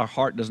 if our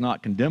heart does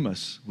not condemn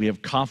us, we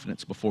have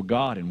confidence before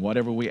God, and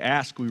whatever we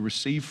ask, we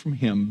receive from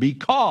him,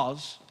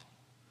 because,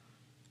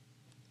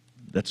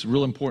 that's a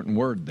real important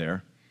word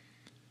there,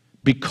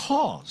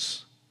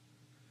 because,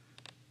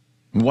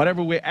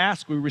 whatever we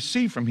ask, we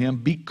receive from him,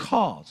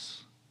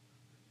 because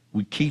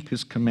we keep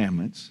his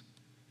commandments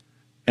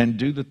and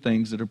do the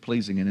things that are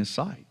pleasing in his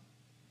sight.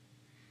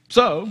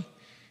 So,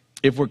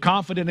 If we're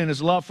confident in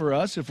his love for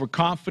us, if we're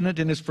confident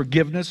in his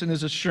forgiveness and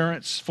his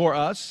assurance for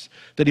us,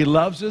 that he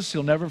loves us,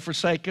 he'll never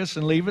forsake us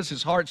and leave us,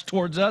 his heart's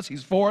towards us,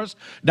 he's for us,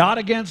 not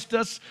against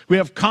us, we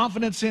have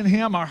confidence in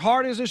him, our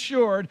heart is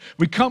assured,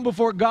 we come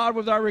before God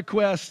with our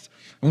requests,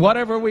 and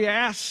whatever we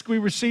ask, we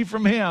receive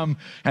from him.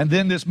 And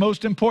then this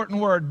most important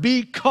word,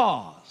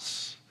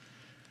 because.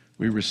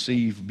 We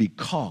receive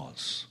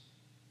because.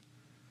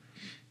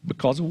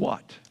 Because of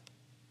what?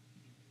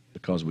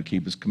 Because we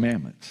keep his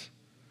commandments.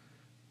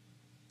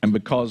 And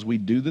because we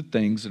do the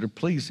things that are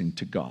pleasing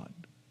to God.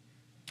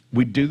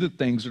 We do the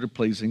things that are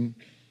pleasing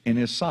in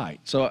his sight.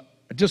 So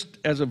just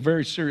as a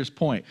very serious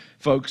point,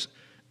 folks,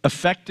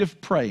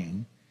 effective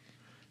praying,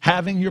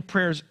 having your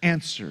prayers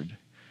answered,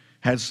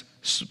 has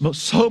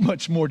so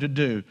much more to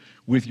do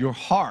with your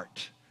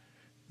heart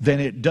than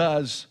it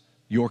does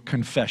your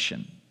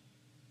confession.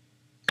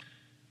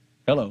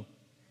 Hello.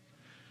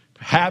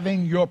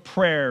 Having your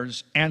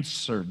prayers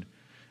answered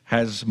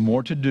has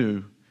more to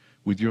do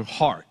with your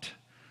heart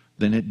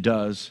than it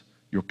does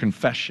your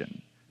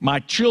confession. My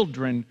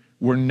children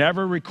were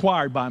never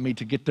required by me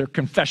to get their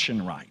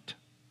confession right.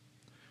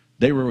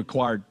 They were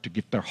required to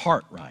get their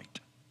heart right.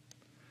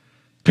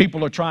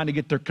 People are trying to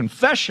get their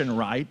confession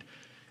right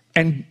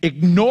and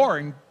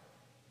ignoring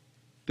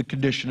the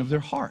condition of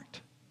their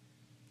heart.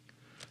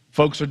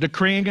 Folks are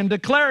decreeing and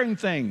declaring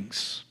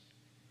things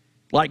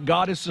like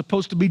God is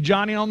supposed to be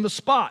Johnny on the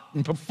spot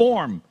and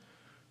perform.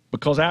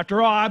 Because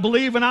after all, I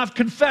believe and I've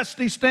confessed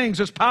these things.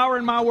 There's power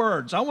in my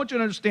words. I want you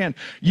to understand,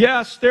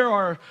 yes, there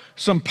are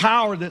some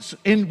power that's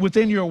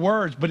within your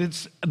words, but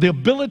it's the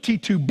ability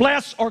to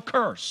bless or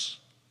curse.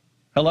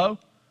 Hello?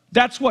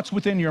 That's what's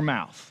within your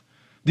mouth.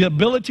 The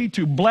ability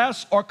to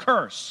bless or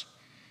curse.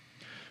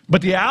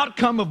 But the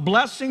outcome of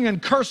blessing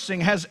and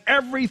cursing has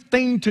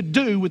everything to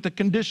do with the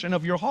condition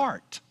of your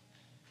heart.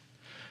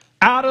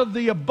 Out of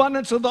the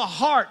abundance of the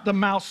heart, the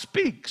mouth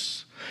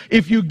speaks.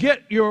 If you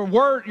get your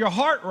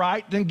heart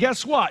right, then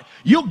guess what?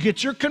 You'll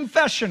get your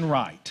confession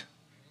right.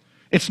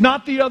 It's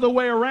not the other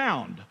way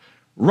around.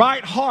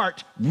 Right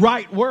heart,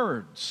 right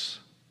words.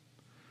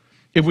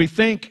 If we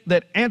think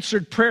that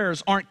answered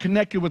prayers aren't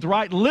connected with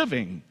right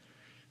living,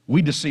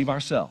 we deceive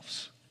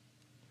ourselves.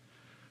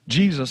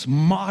 Jesus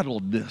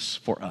modeled this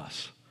for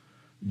us.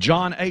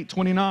 John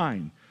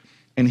 8:29,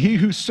 and he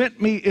who sent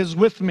me is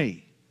with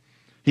me.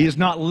 He has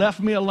not left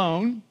me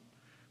alone,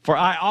 for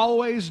I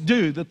always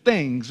do the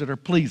things that are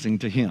pleasing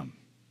to him.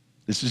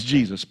 This is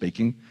Jesus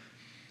speaking.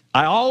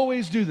 I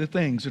always do the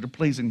things that are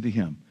pleasing to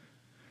him.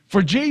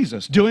 For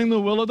Jesus, doing the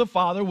will of the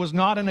Father was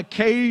not an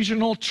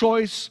occasional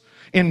choice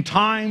in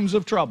times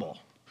of trouble.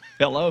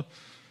 Hello?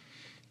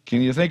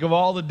 Can you think of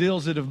all the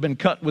deals that have been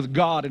cut with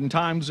God in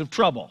times of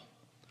trouble?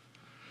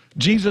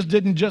 Jesus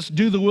didn't just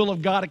do the will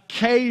of God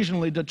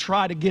occasionally to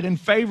try to get in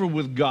favor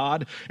with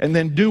God and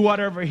then do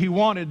whatever he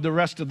wanted the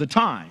rest of the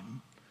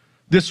time.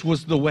 This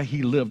was the way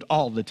he lived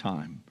all the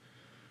time.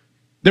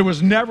 There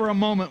was never a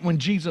moment when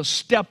Jesus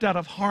stepped out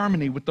of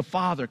harmony with the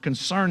Father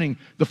concerning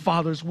the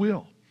Father's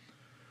will.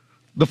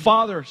 The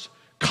Father's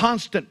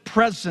constant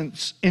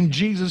presence in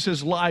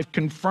Jesus' life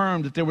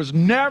confirmed that there was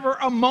never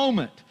a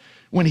moment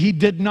when he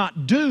did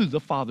not do the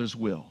Father's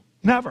will.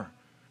 Never.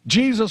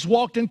 Jesus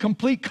walked in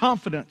complete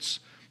confidence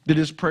that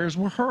his prayers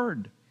were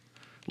heard.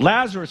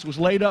 Lazarus was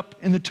laid up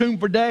in the tomb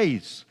for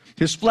days.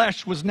 His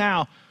flesh was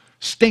now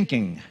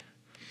stinking.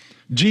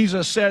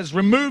 Jesus says,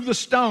 remove the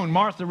stone.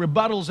 Martha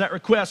rebuttals that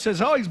request,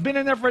 says, oh, he's been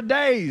in there for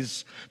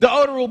days. The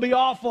odor will be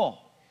awful.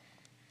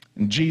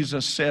 And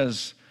Jesus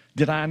says,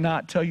 did I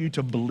not tell you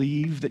to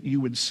believe that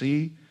you would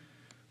see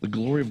the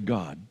glory of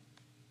God?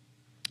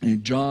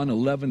 In John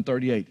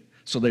 11:38,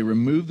 so they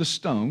removed the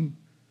stone.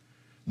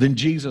 Then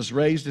Jesus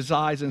raised his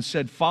eyes and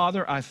said,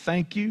 Father, I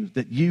thank you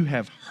that you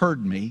have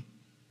heard me.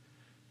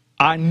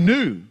 I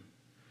knew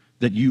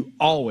that you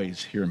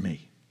always hear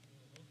me.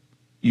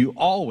 You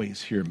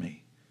always hear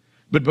me.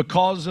 But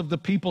because of the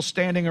people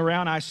standing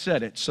around, I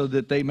said it so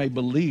that they may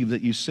believe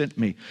that you sent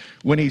me.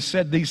 When he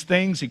said these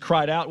things, he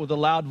cried out with a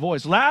loud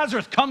voice,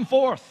 Lazarus, come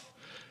forth.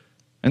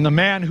 And the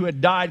man who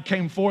had died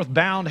came forth,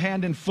 bound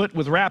hand and foot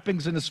with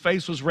wrappings, and his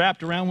face was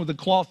wrapped around with a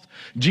cloth.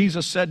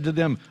 Jesus said to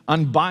them,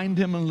 unbind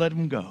him and let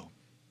him go.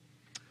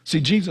 See,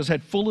 Jesus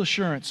had full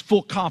assurance,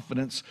 full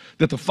confidence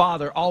that the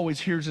Father always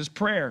hears his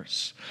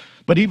prayers.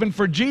 But even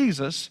for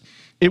Jesus,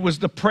 it was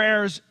the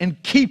prayers in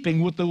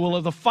keeping with the will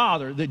of the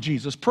Father that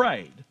Jesus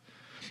prayed.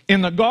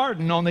 In the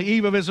garden on the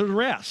eve of his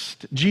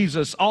arrest,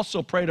 Jesus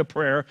also prayed a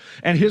prayer,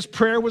 and his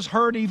prayer was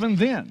heard even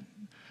then.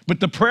 But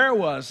the prayer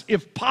was,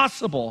 if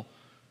possible,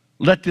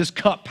 let this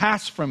cup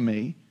pass from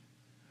me,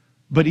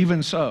 but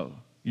even so,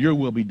 your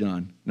will be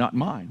done, not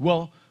mine.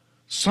 Well,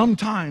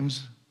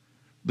 sometimes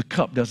the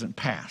cup doesn't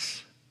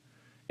pass.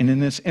 And in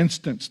this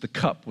instance, the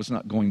cup was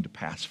not going to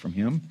pass from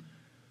him.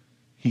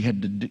 He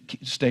had to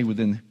stay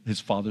within his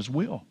Father's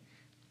will.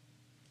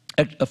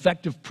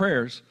 Effective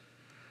prayers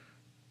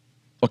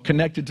are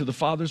connected to the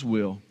Father's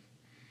will.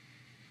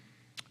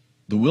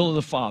 The will of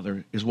the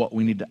Father is what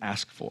we need to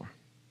ask for.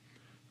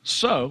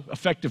 So,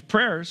 effective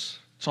prayers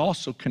is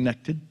also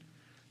connected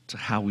to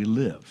how we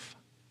live.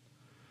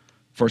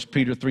 1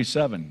 Peter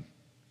 3:7.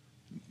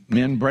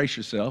 Men, brace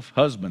yourself.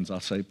 Husbands, I'll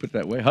say, put it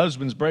that way.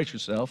 Husbands, brace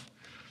yourself.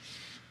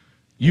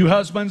 You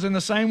husbands, in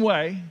the same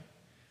way,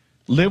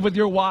 live with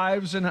your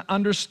wives in an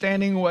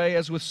understanding way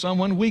as with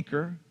someone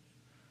weaker,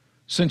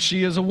 since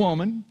she is a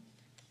woman,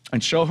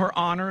 and show her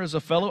honor as a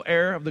fellow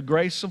heir of the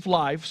grace of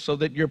life, so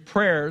that your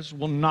prayers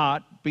will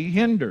not be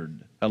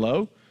hindered.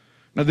 Hello?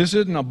 Now, this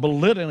isn't a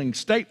belittling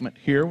statement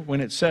here when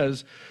it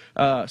says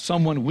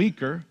someone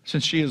weaker,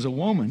 since she is a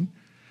woman.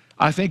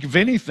 I think, if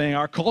anything,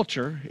 our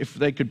culture, if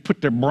they could put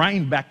their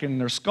brain back in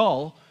their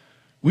skull,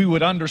 we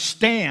would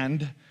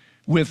understand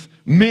with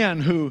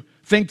men who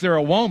think they're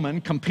a woman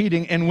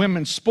competing in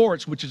women's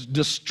sports, which is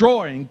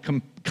destroying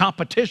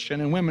competition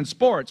in women's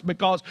sports,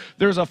 because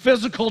there's a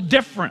physical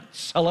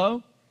difference.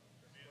 Hello?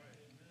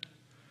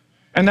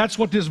 And that's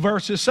what this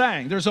verse is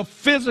saying. There's a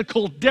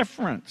physical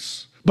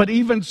difference. But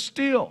even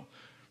still,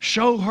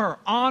 show her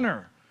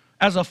honor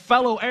as a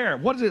fellow heir.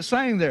 What is it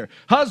saying there?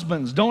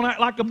 Husbands, don't act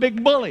like a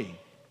big bully.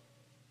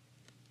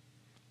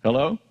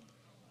 Hello?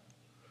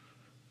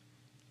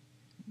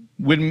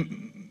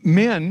 When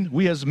men,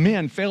 we as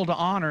men, fail to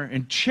honor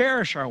and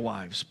cherish our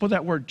wives. Put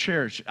that word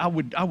cherish. I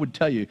would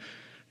tell you,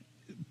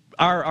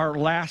 our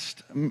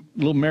last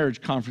little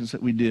marriage conference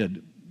that we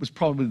did was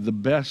probably the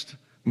best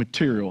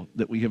material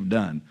that we have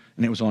done,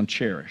 and it was on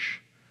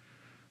cherish.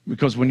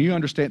 Because when you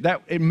understand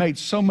that, it made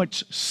so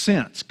much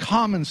sense,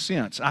 common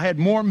sense. I had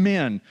more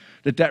men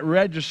that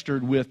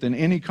registered with than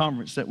any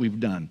conference that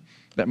we've done.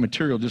 That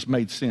material just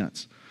made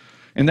sense.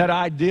 And that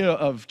idea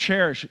of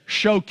cherish,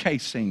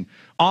 showcasing,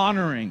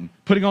 honoring,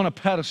 putting on a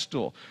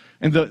pedestal.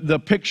 And the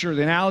picture,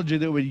 the analogy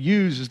that we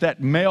use is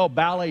that male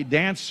ballet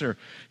dancer.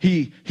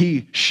 He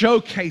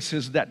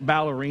showcases that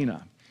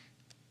ballerina.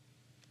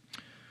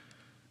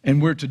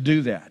 And we're to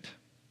do that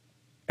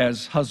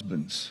as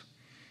husbands.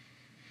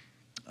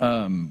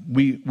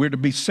 We're to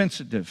be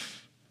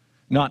sensitive,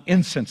 not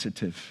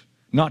insensitive.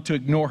 Not to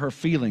ignore her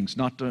feelings,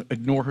 not to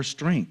ignore her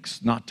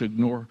strengths, not to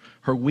ignore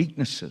her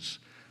weaknesses.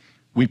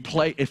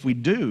 If we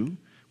do,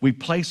 we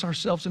place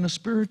ourselves in a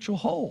spiritual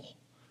hole.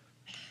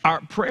 Our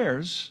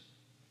prayers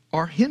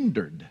are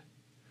hindered.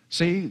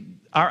 See,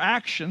 our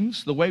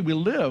actions, the way we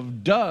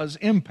live, does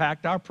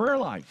impact our prayer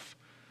life.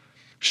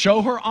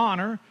 Show her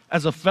honor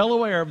as a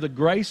fellow heir of the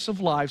grace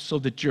of life, so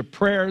that your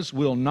prayers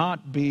will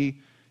not be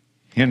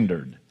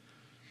hindered.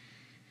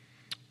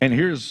 And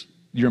here's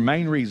your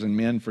main reason,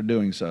 men, for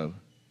doing so.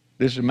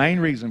 This is the main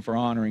reason for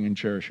honoring and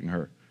cherishing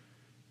her.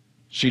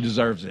 She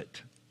deserves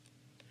it.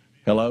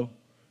 Hello?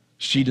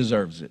 She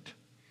deserves it.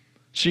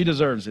 She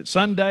deserves it.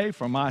 Sunday,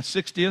 for my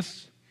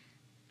 60th,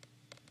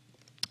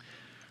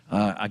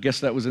 I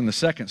guess that was in the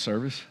second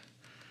service,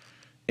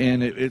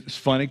 and it's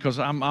funny because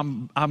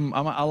I'm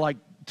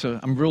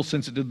real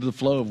sensitive to the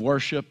flow of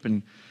worship,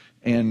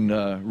 and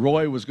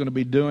Roy was going to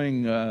be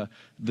doing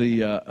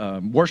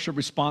the worship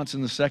response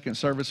in the second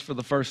service for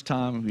the first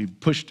time. We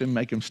pushed him,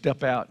 make him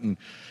step out, and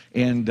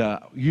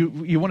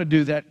you want to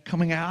do that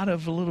coming out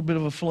of a little bit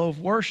of a flow of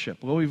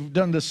worship. Well, we've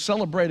done this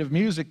celebrative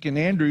music, and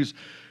Andrew's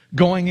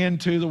going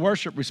into the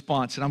worship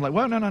response, and I'm like,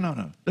 well,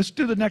 no. Let's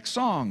do the next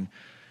song.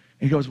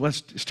 And he goes, well,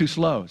 it's too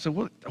slow. So,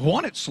 well, I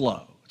want it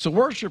slow. It's a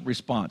worship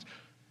response.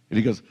 And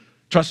he goes,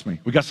 trust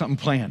me, we got something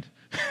planned.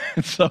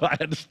 And so I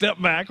had to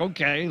step back.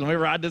 Okay, let me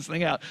ride this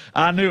thing out.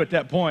 I knew at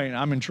that point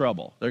I'm in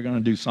trouble. They're going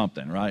to do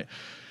something, right?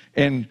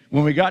 And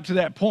when we got to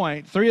that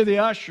point, 3 of the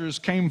ushers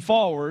came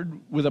forward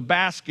with a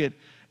basket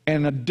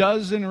and a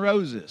dozen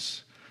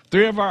roses.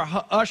 3 of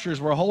our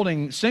ushers were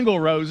holding single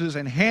roses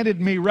and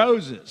handed me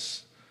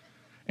roses.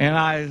 And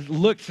I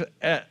looked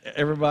at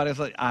everybody. I was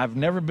like, I've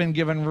never been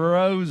given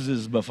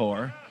roses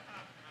before.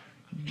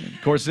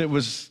 Of course, it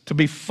was to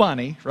be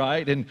funny,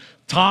 right? And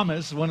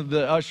Thomas, one of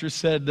the ushers,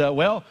 said,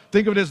 well,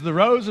 think of it as the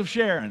Rose of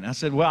Sharon. I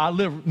said, well, I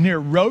live near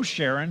Rose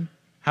Sharon.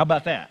 How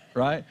about that,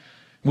 right?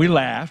 We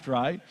laughed,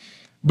 right?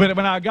 But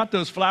when I got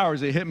those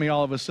flowers, it hit me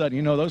all of a sudden.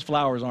 You know, those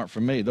flowers aren't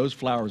for me. Those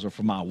flowers are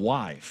for my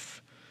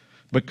wife.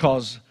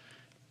 Because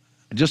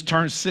I just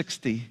turned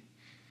 60.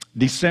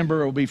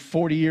 December will be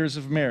 40 years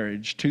of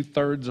marriage,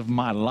 2/3 of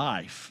my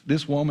life.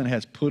 This woman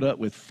has put up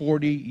with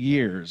 40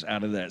 years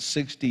out of that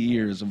 60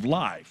 years of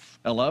life.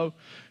 Hello?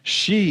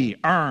 She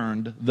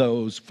earned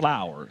those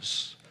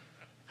flowers.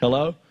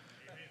 Hello?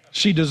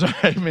 She deserves,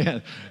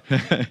 amen.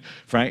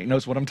 Frank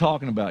knows what I'm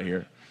talking about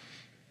here.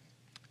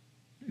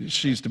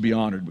 She's to be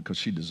honored because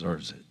she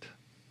deserves it.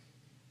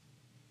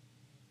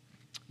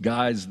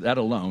 Guys, that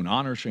alone,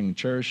 honoring and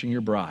cherishing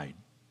your bride,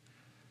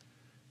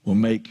 will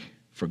make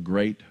for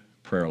great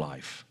prayer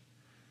life.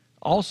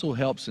 Also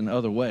helps in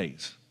other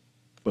ways,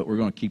 but we're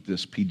going to keep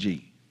this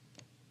PG.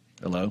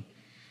 Hello?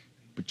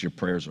 But your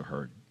prayers are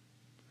heard.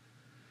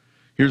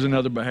 Here's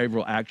another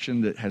behavioral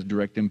action that has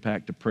direct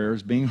impact to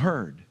prayers being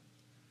heard.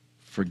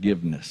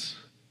 Forgiveness.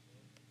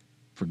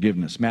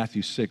 Forgiveness.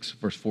 Matthew 6,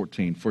 verse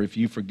 14. For if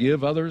you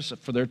forgive others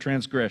for their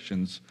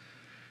transgressions,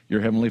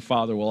 your heavenly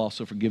Father will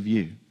also forgive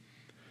you.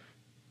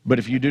 But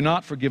if you do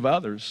not forgive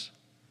others,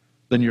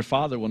 then your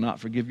Father will not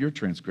forgive your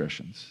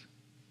transgressions.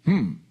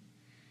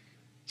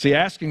 See,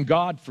 asking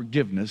God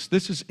forgiveness,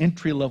 this is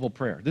entry-level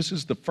prayer. This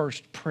is the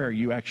first prayer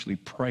you actually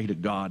pray to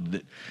God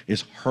that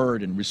is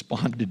heard and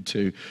responded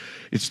to.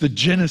 It's the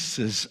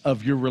genesis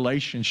of your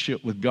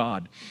relationship with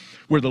God,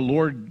 where the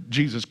Lord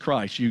Jesus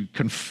Christ, you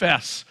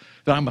confess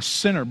that I'm a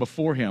sinner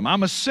before him.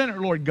 I'm a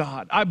sinner, Lord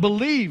God. I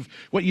believe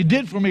what you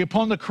did for me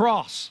upon the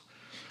cross.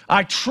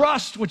 I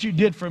trust what you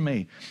did for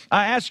me.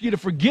 I ask you to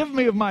forgive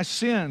me of my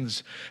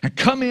sins and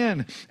come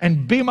in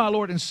and be my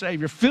Lord and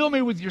Savior. Fill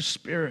me with your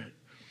Spirit.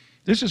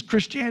 This is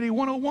Christianity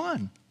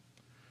 101.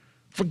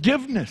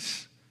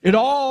 Forgiveness. It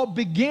all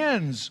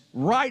begins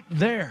right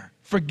there.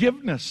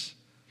 Forgiveness.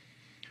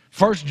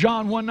 1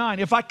 John 1:9,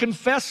 if I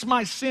confess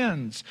my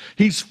sins,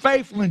 he's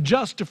faithful and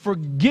just to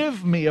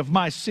forgive me of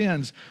my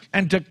sins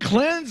and to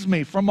cleanse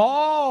me from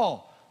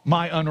all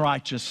my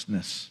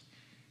unrighteousness.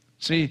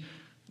 See,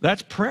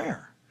 that's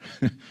prayer.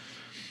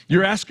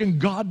 You're asking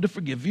God to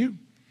forgive you.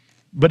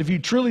 But if you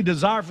truly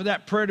desire for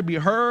that prayer to be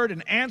heard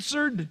and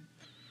answered,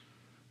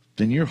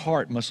 then your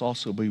heart must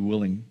also be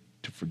willing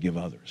to forgive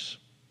others.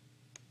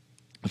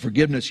 The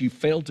forgiveness you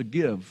fail to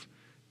give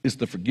is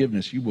the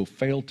forgiveness you will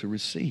fail to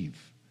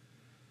receive.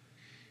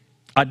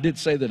 I did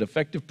say that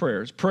effective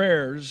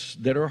prayers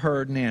that are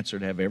heard and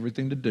answered, have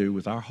everything to do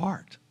with our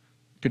heart,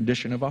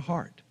 condition of our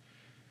heart.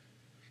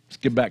 Let's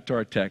get back to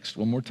our text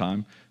one more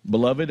time.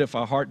 Beloved, if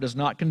our heart does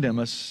not condemn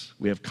us,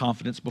 we have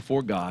confidence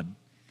before God,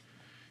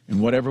 and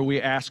whatever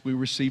we ask, we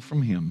receive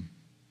from him,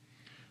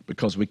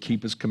 because we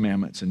keep his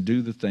commandments and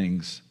do the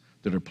things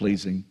that are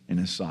pleasing in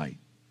his sight.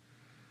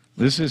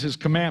 This is his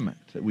commandment,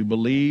 that we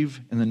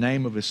believe in the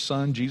name of his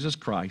Son, Jesus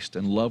Christ,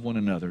 and love one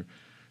another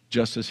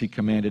just as he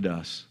commanded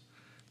us.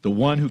 The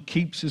one who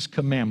keeps his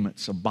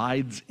commandments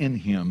abides in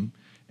him,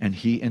 and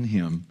he in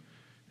him.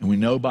 And we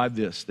know by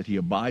this that he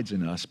abides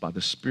in us by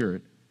the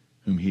Spirit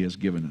whom he has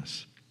given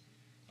us.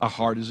 Our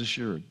heart is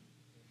assured.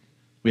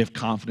 We have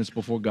confidence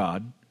before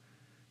God.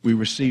 We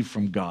receive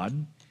from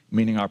God,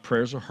 meaning our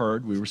prayers are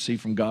heard. We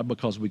receive from God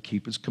because we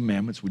keep his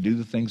commandments. We do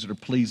the things that are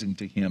pleasing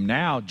to him.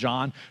 Now,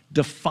 John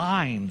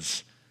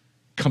defines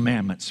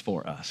commandments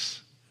for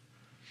us.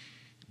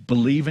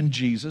 Believe in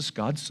Jesus,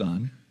 God's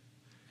Son,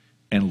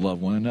 and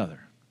love one another.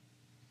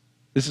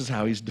 This is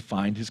how he's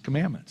defined his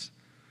commandments.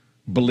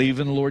 Believe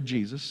in the Lord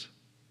Jesus,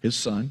 his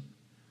Son,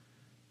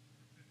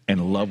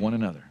 and love one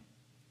another.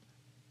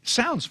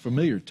 Sounds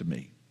familiar to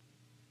me.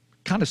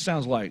 Kind of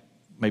sounds like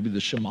maybe the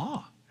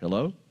Shema.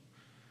 Hello?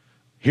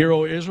 Hear,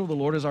 O Israel, the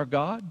Lord is our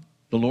God.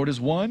 The Lord is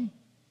one.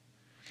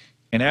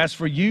 And as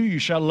for you, you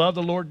shall love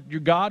the Lord your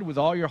God with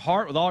all your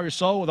heart, with all your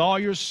soul, with all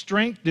your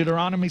strength.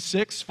 Deuteronomy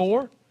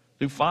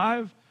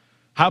 6:4-5.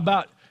 How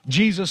about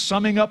Jesus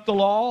summing up the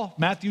law?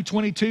 Matthew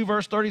 22,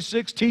 verse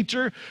 36.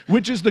 Teacher,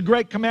 which is the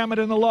great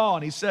commandment in the law?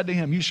 And he said to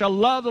him, you shall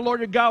love the Lord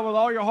your God with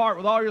all your heart,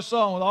 with all your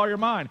soul, and with all your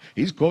mind.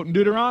 He's quoting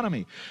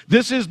Deuteronomy.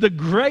 This is the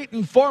great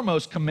and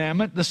foremost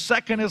commandment. The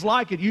second is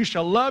like it. You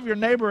shall love your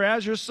neighbor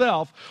as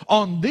yourself.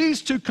 On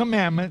these two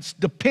commandments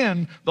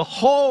depend the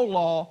whole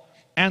law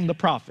and the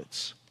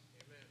prophets.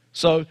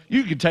 So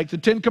you can take the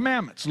 10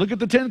 commandments. Look at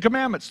the 10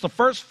 commandments. The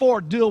first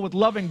 4 deal with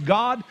loving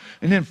God,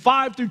 and then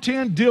 5 through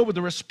 10 deal with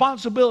the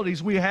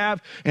responsibilities we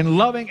have in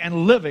loving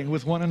and living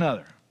with one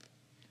another.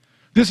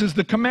 This is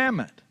the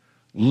commandment.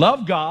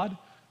 Love God,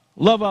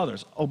 love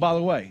others. Oh, by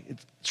the way,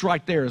 it's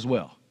right there as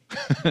well.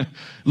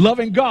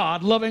 Loving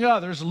God, loving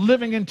others,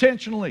 living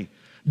intentionally.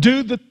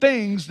 Do the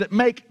things that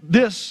make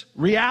this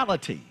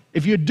reality.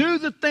 If you do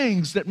the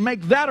things that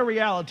make that a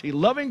reality,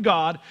 loving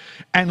God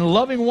and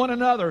loving one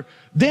another,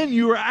 then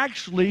you are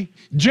actually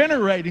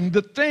generating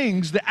the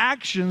things, the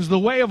actions, the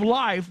way of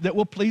life that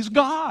will please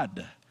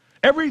God.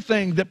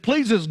 Everything that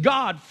pleases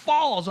God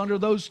falls under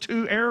those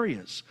 2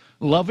 areas,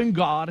 loving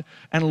God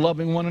and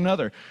loving one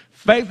another.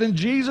 Faith in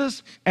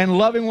Jesus and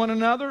loving one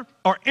another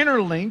are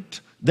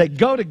interlinked. They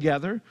go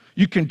together.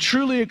 You can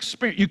truly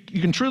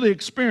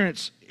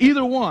experience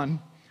either one,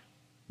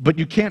 but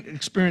you can't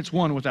experience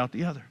one without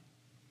the other.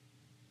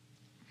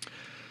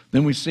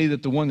 Then we see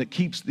that the one that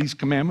keeps these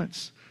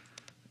commandments,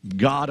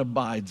 God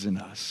abides in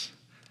us.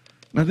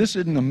 Now, this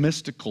isn't a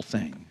mystical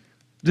thing.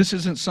 This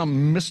isn't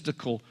some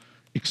mystical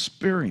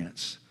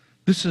experience.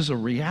 This is a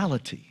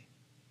reality.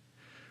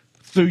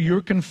 Through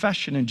your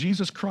confession in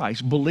Jesus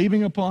Christ,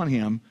 believing upon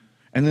him,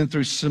 and then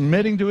through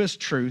submitting to his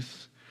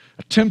truth,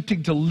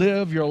 attempting to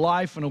live your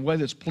life in a way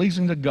that's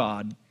pleasing to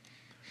God,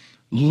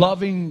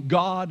 loving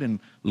God and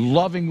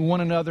loving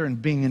one another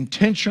and being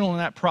intentional in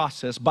that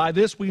process. By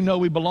this we know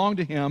we belong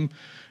to him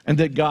and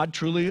that God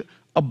truly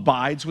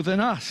abides within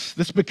us.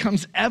 This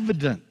becomes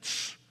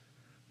evidence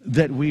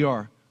that we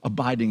are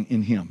abiding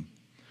in him.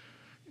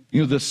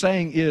 You know, the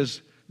saying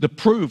is, the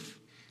proof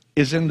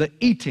is in the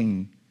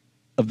eating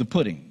of the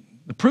pudding.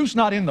 The proof's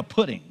not in the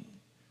pudding.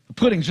 The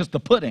pudding's just the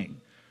pudding.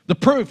 The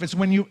proof is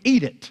when you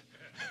eat it,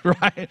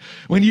 right?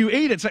 When you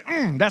eat it, say,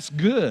 that's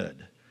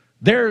good.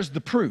 There's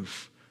the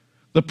proof.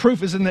 The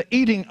proof is in the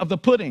eating of the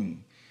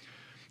pudding.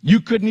 You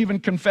couldn't even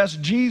confess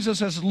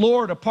Jesus as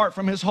Lord apart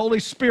from his Holy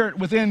Spirit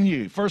within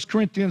you. 1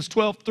 Corinthians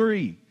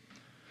 12:3.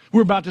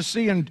 We're about to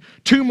see in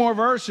 2 more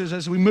verses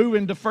as we move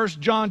into 1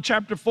 John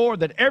chapter 4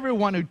 that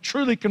everyone who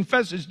truly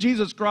confesses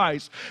Jesus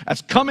Christ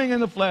as coming in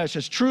the flesh,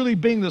 as truly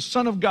being the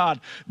Son of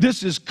God,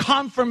 this is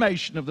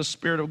confirmation of the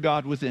Spirit of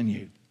God within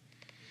you.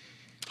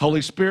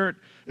 Holy Spirit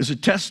is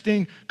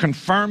attesting,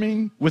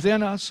 confirming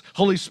within us.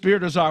 Holy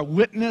Spirit is our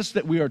witness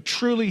that we are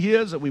truly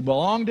His, that we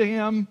belong to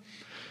Him.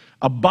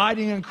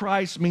 Abiding in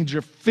Christ means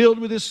you're filled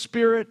with His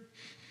Spirit.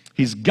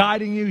 He's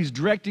guiding you, He's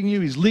directing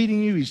you, He's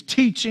leading you, He's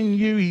teaching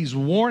you, He's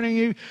warning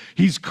you,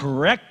 He's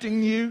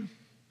correcting you.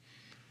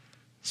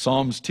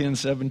 Psalms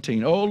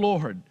 10:17. Oh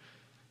Lord,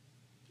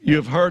 you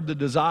have heard the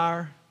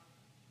desire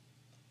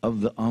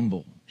of the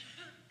humble.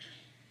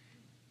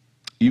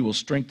 You will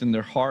strengthen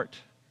their heart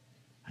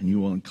and you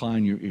will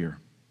incline your ear.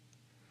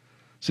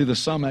 See, the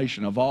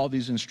summation of all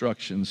these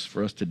instructions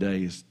for us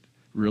today is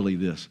really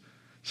this.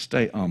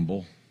 Stay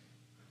humble.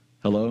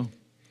 Hello?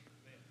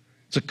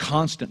 It's a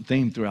constant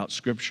theme throughout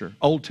Scripture,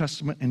 Old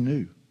Testament and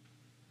New.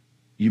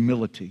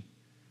 Humility.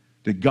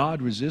 That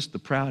God resists the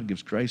proud,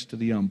 gives grace to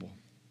the humble.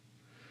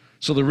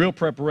 So the real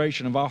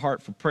preparation of our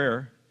heart for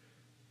prayer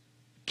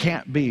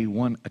can't be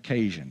one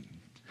occasion.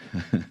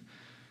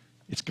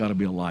 It's got to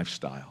be a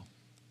lifestyle.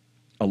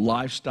 A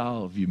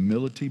lifestyle of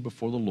humility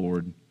before the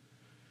Lord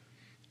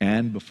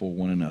and before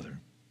one another.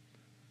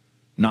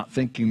 Not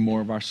thinking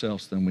more of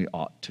ourselves than we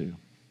ought to.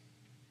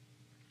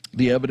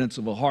 The evidence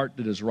of a heart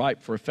that is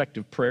ripe for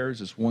effective prayers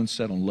is one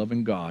set on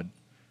loving God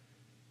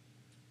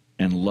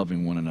and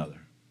loving one another.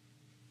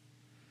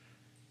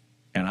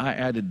 And I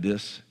added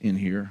this in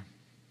here.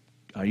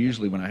 I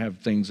usually, when I have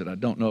things that I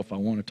don't know if I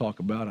want to talk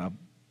about, I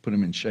put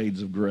them in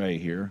shades of gray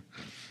here.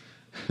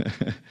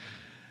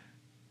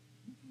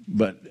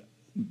 But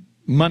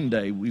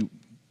Monday,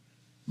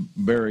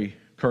 Barry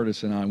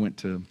Curtis and I went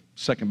to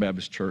Second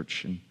Baptist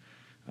Church,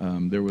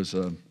 and there was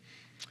a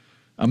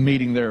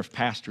meeting there of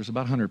pastors,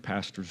 about 100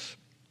 pastors.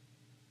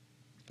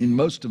 And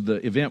most of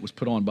the event was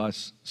put on by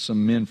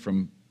some men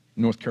from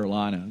North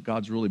Carolina.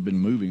 God's really been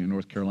moving in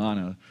North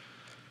Carolina.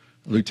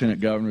 Lieutenant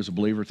Governor is a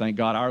believer. Thank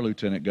God our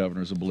Lieutenant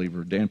Governor is a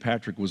believer. Dan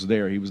Patrick was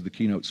there. He was the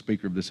keynote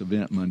speaker of this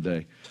event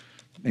Monday.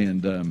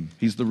 And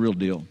he's the real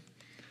deal.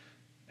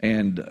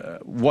 And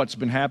what's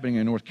been happening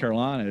in North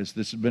Carolina is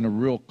this has been a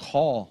real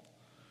call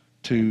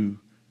to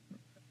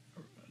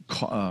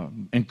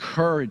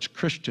encourage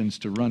Christians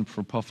to run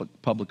for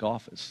public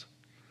office.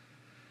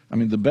 I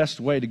mean, the best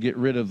way to get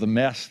rid of the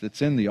mess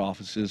that's in the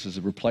offices is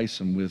to replace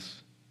them with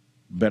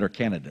better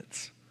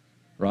candidates,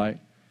 right?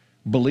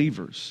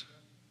 Believers,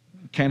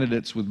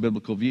 candidates with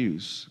biblical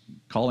views,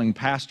 calling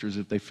pastors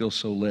if they feel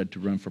so led to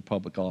run for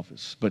public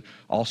office, but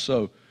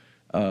also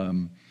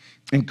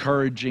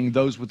encouraging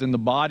those within the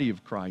body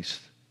of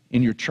Christ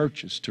in your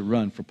churches to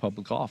run for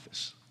public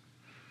office.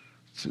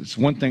 It's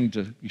one thing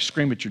to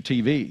scream at your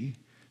TV,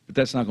 but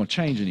that's not going to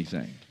change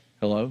anything.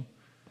 Hello?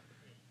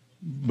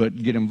 But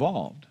get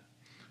involved.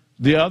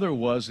 The other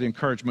was the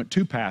encouragement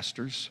to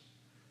pastors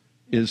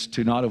is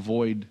to not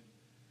avoid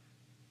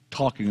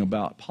talking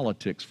about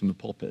politics from the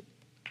pulpit.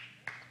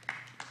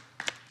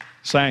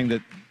 Saying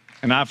that,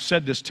 and I've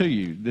said this to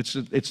you, it's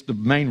the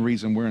main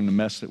reason we're in the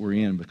mess that we're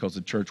in, because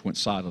the church went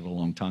silent a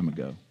long time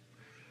ago.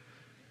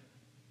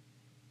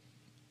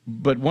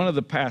 But one of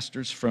the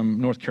pastors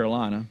from North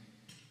Carolina,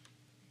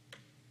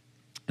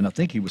 and I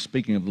think he was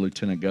speaking of the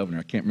Lieutenant Governor.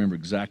 I can't remember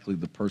exactly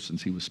the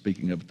persons he was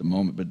speaking of at the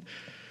moment, but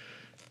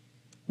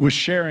was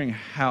sharing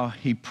how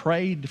he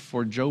prayed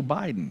for Joe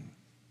Biden.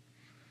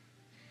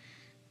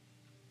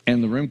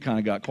 And the room kind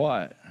of got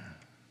quiet.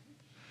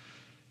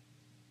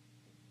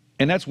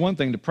 And that's one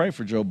thing to pray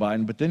for Joe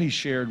Biden, but then he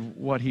shared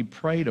what he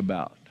prayed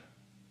about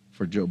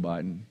for Joe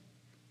Biden.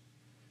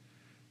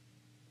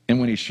 And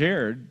when he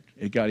shared,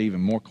 it got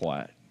even more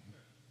quiet.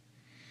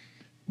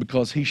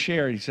 Because he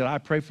said, I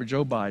pray for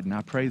Joe Biden.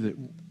 I pray that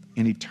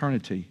in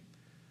eternity,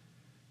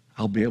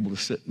 I'll be able to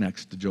sit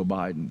next to Joe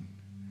Biden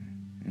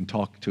and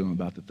talk to him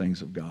about the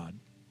things of God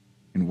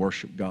and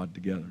worship God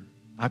together.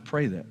 I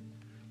pray that.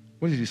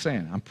 What is he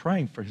saying? I'm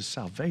praying for his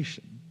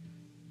salvation.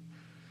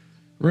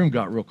 The room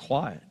got real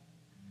quiet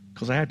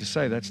because I had to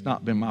say that's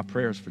not been my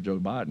prayers for Joe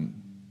Biden.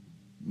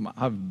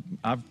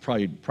 I've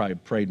probably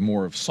prayed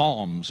more of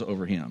psalms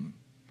over him,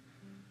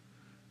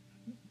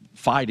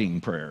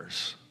 fighting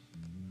prayers,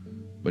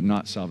 but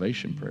not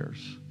salvation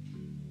prayers.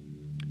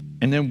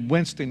 And then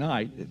Wednesday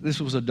night,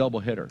 this was a double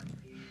hitter.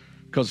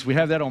 Because we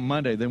have that on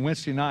Monday. Then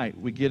Wednesday night,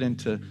 we get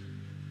into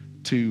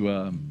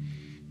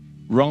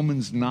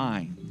Romans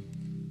 9.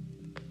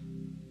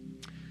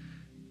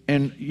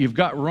 And you've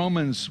got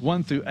Romans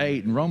 1 through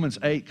 8. And Romans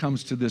 8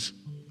 comes to this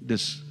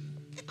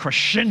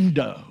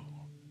crescendo.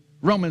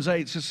 Romans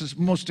 8 is this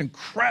most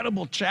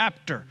incredible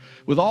chapter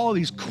with all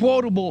these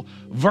quotable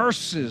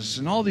verses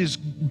and all these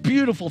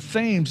beautiful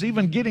themes,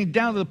 even getting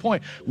down to the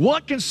point,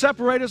 what can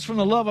separate us from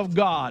the love of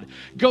God?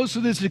 It goes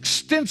through this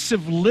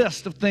extensive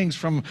list of things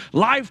from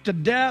life to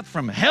death,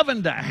 from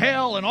heaven to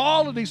hell, and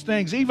all of these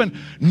things, even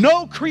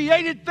no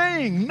created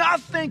thing,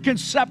 nothing can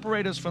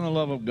separate us from the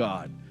love of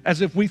God.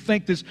 As if we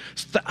think this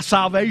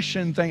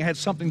salvation thing had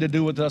something to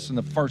do with us in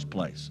the first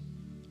place,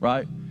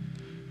 right?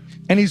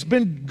 And he's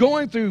been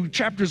going through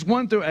chapters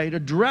 1 through 8,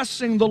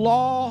 addressing the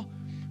law,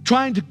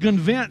 trying to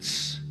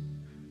convince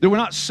that we're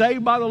not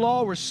saved by the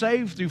law. We're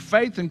saved through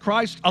faith in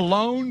Christ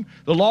alone.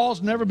 The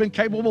law's never been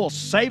capable of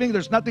saving.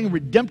 There's nothing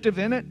redemptive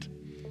in it.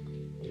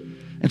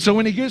 And so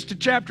when he gets to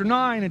chapter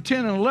 9 and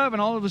 10 and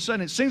 11, all of a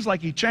sudden it seems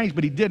like he changed,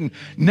 but he didn't.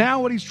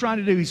 Now what he's trying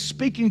to do, he's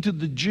speaking to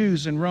the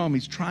Jews in Rome.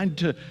 He's trying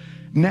to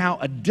now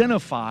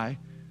identify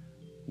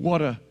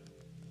what a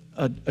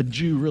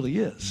Jew really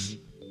is.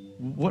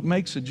 What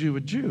makes a Jew a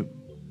Jew?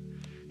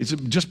 Is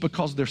it just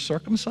because they're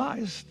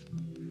circumcised?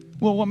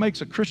 Well, what makes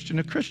a Christian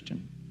a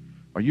Christian?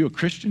 Are you a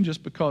Christian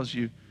just because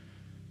you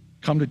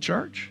come to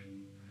church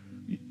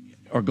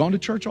or gone to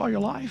church all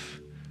your life?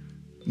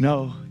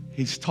 No,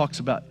 he talks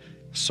about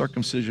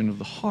circumcision of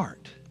the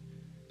heart,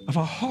 of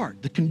our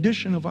heart, the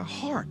condition of our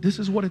heart. This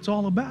is what it's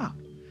all about.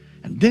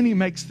 And then he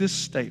makes this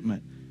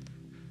statement.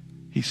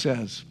 He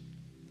says,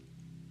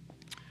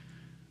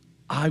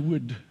 I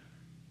would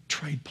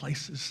trade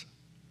places.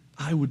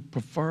 I would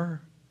prefer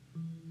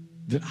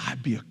that I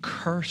be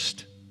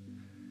accursed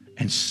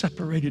and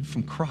separated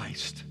from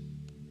Christ,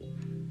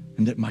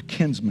 and that my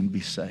kinsmen be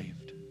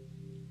saved.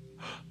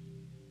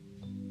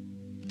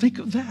 Think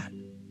of that.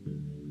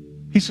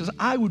 He says,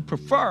 I would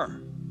prefer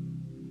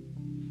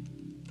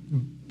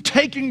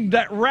taking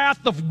that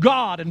wrath of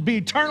God and be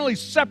eternally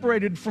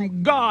separated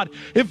from God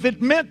if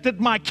it meant that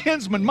my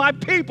kinsmen, my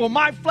people,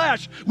 my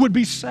flesh would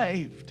be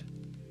saved.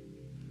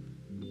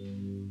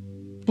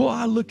 Boy,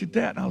 I looked at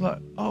that and I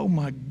thought, oh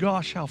my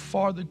gosh, how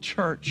far the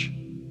church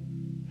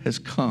has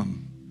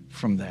come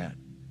from that.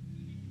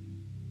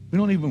 We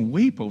don't even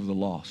weep over the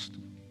lost.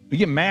 We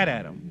get mad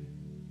at them,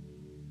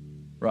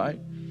 right?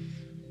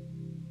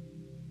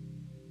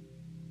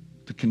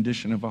 The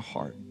condition of our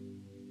heart.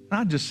 And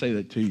I just say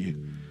that to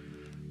you,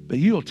 that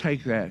you'll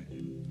take that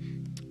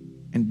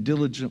and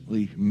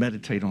diligently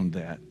meditate on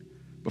that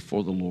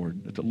before the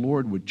Lord, that the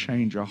Lord would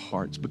change our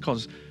hearts.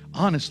 Because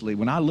honestly,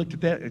 when I looked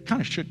at that, it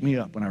kind of shook me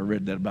up when I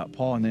read that about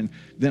Paul. And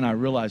then I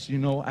realized, you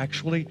know,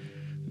 actually,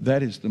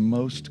 that is the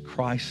most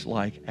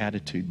Christ-like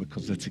attitude,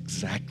 because that's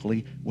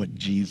exactly what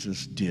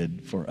Jesus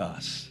did for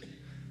us.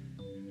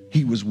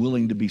 He was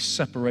willing to be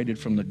separated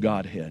from the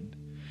Godhead.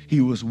 He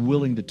was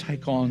willing to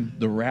take on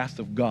the wrath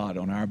of God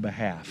on our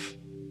behalf.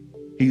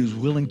 He was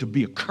willing to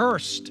be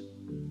accursed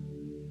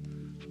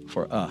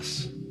for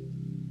us.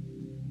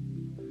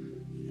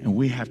 And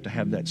we have to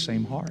have that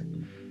same heart.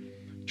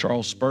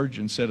 Charles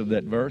Spurgeon said of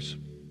that verse,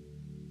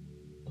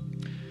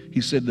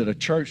 he said that a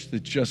church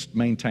that's just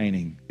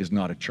maintaining is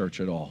not a church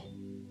at all.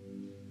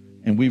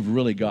 And we've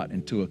really got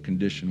into a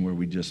condition where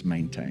we just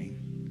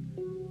maintain.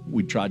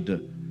 We tried to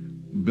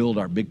build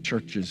our big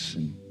churches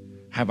and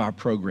have our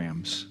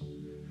programs,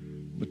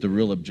 but the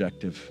real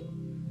objective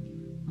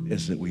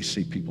is that we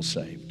see people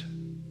saved,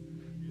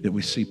 that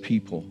we see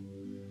people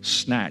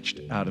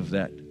snatched out of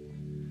that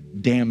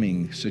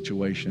damning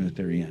situation that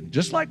they're in,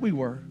 just like we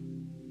were.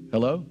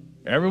 Hello?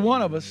 Every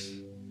one of us.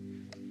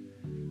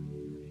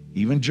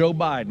 Even Joe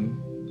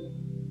Biden.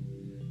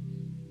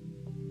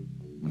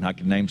 And I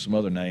can name some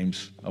other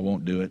names. I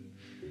won't do it.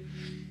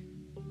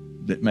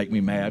 That make me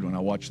mad when I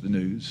watch the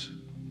news.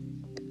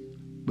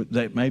 But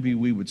that maybe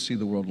we would see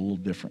the world a little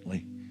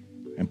differently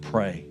and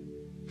pray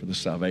for the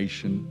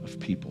salvation of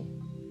people.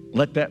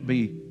 Let that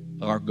be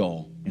our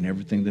goal in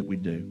everything that we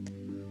do,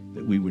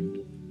 that we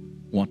would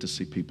want to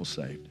see people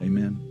saved.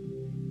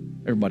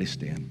 Amen. Everybody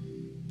stand.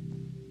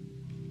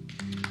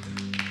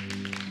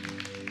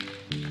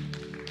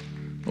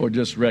 Lord,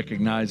 just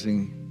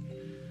recognizing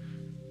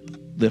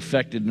the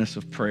effectiveness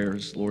of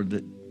prayers, Lord,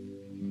 that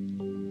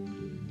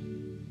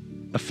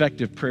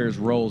effective prayers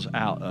rolls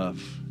out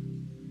of,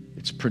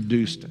 it's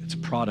produced, it's a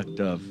product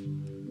of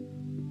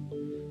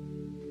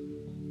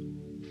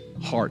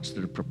hearts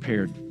that are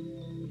prepared,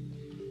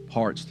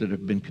 hearts that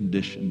have been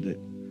conditioned that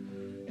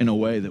in a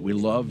way that we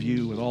love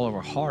you with all of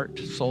our heart,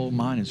 soul,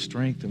 mind, and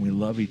strength, and we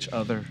love each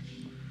other.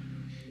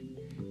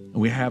 And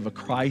we have a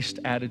Christ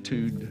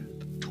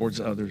attitude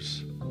towards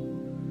others.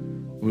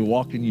 We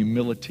walk in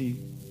humility,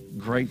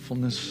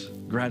 gratefulness,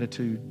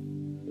 gratitude,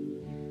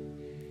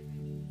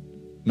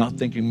 not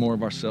thinking more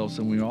of ourselves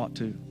than we ought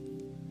to.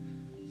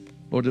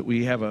 Lord, that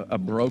we have a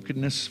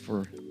brokenness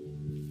for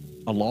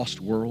a lost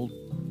world.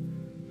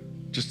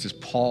 Just as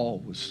Paul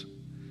was,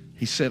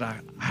 he said,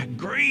 I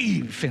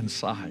grieve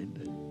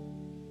inside.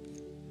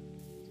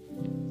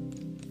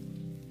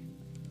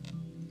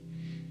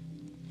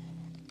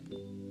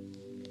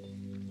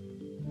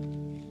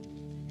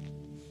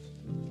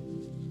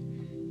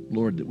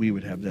 Lord, that we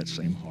would have that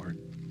same heart.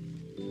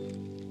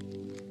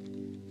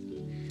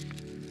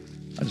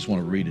 I just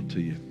want to read it to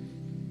you.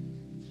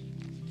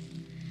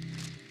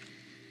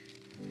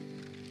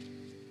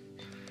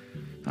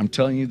 I'm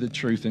telling you the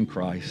truth in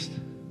Christ.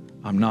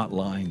 I'm not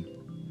lying.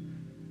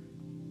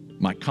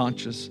 My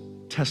conscience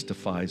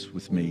testifies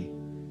with me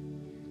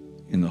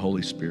in the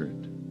Holy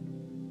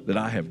Spirit that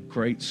I have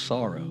great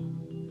sorrow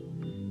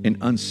and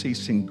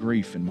unceasing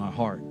grief in my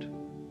heart.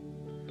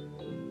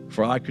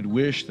 For I could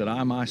wish that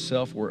I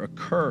myself were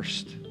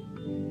accursed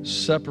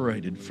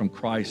separated from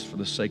Christ for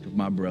the sake of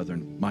my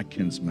brethren, my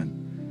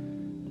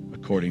kinsmen,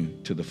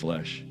 according to the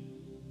flesh.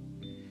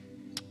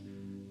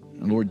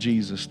 And Lord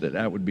Jesus,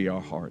 that would be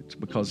our hearts,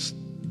 because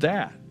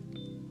that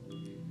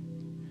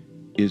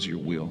is your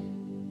will.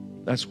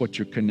 That's what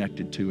you're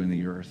connected to in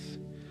the earth.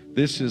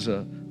 This is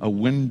a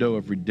window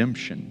of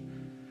redemption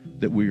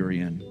that we are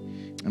in.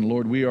 And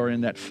Lord, we are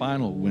in that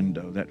final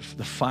window,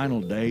 the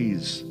final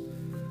days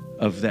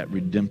of that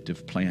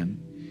redemptive plan.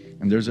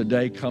 And there's a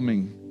day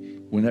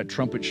coming when that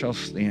trumpet shall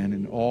stand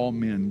and all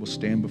men will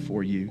stand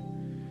before you.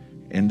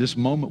 And this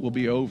moment will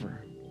be over.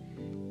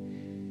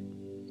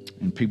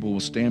 And people will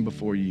stand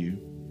before you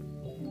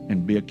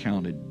and be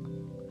accounted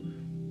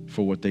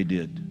for what they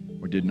did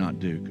or did not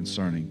do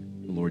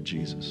concerning the Lord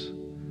Jesus.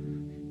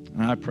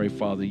 And I pray,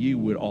 Father, you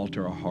would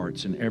alter our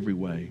hearts in every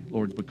way,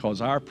 Lord,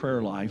 because our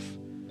prayer life,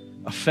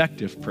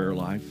 effective prayer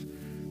life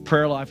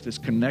that's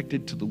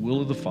connected to the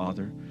will of the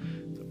Father,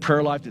 a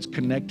prayer life that's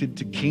connected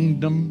to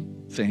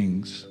kingdom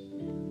things,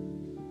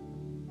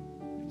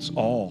 it's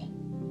all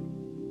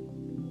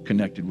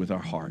connected with our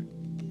heart.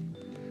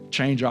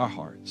 Change our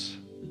hearts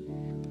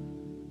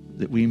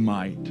that we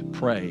might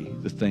pray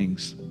the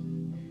things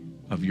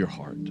of your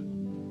heart.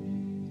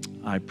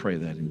 I pray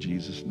that in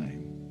Jesus' name.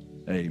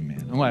 Amen.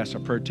 I'm going to ask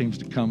our prayer teams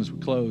to come as we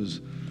close.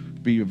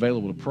 Be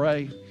available to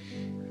pray.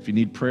 If you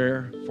need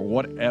prayer for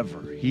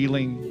whatever,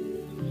 healing,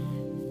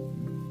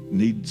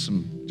 need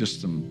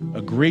some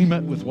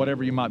agreement with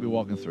whatever you might be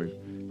walking through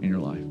in your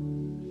life.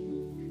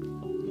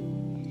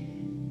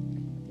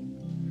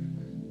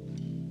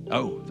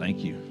 Oh,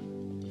 thank you.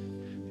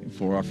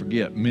 Before I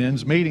forget,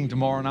 men's meeting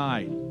tomorrow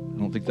night. I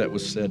don't think that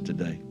was said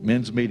today.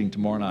 Men's meeting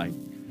tomorrow night,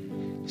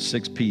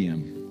 6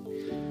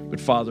 p.m. But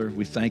Father,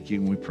 we thank you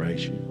and we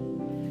praise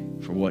you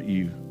for what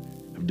you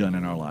have done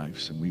in our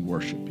lives, and we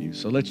worship you.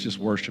 So let's just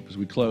worship as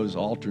we close.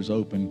 Altars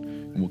open,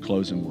 and we'll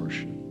close in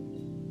worship.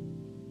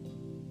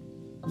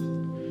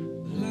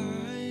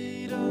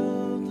 Light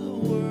of the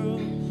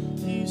world,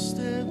 you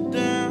step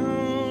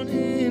down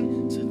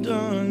into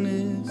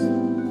darkness.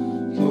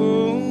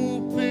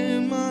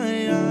 Open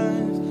my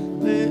eyes,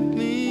 let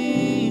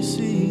me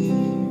see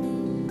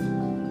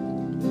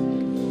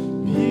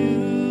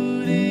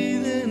beauty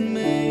that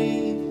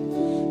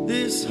made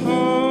this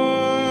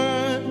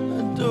heart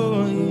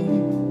adore you.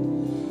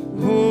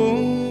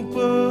 Hope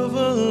of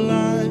a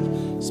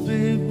life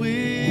spent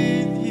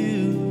with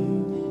you.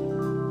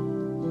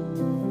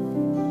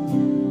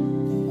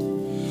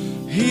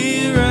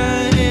 Here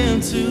I am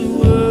to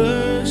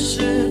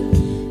worship.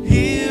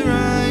 Here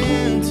I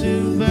am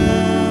to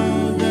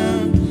bow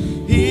down.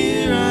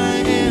 Here I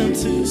am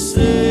to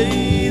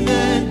say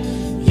that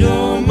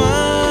you're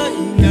my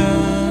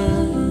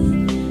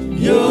God.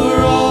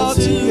 You're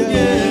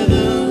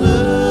altogether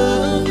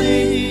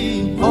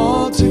lovely,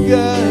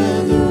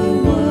 altogether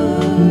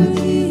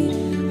worthy,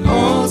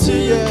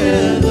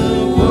 altogether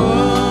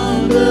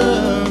wonderful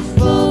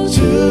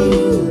to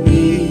me.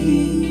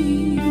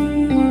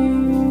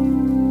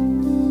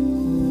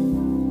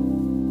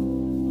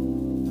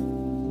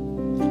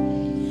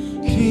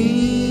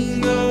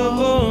 King of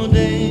all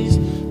days,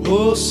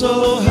 oh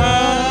so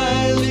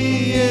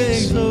highly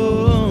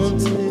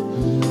exalted,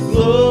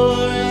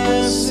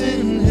 glorious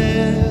in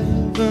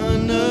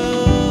heaven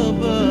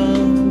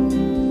above.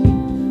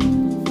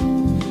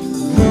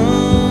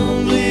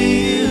 Humbly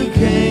you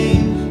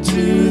came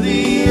to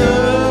the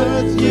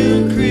earth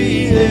you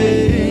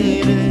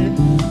created,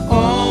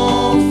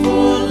 all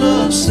for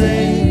love's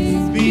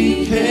sake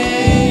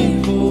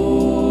became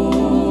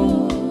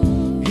poor.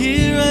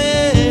 Here I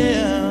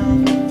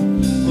am,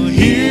 well,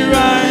 here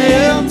I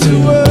am to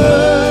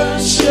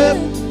worship.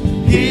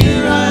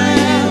 Here I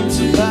am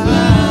to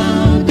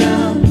bow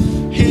down.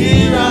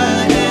 Here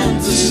I am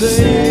to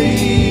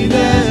say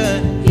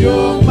that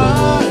you're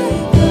my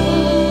God.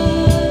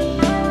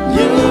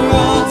 You're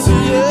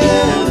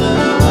altogether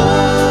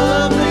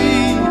lovely,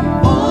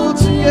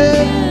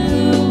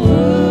 altogether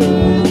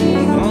worthy,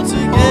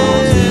 altogether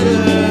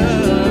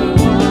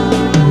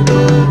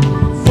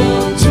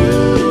wonderful to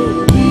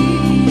me.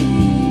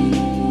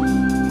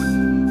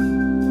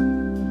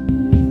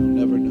 I'll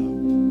never know.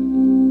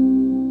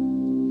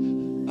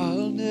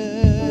 I'll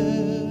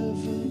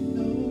never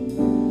know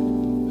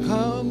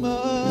how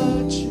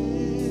much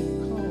it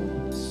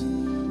costs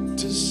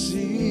to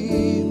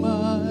see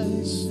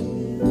my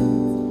sin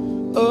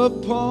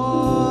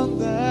upon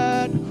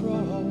that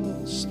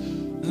cross.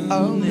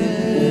 I'll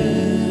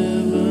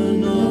never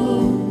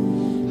know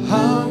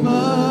how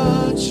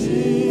much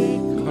it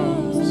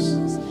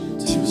costs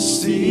to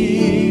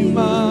see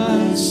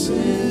my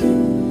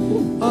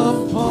sin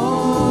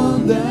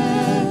upon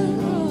that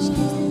cross.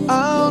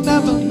 I'll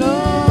never know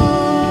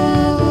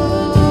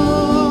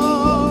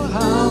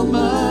how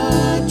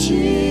much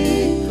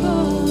it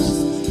costs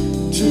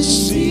to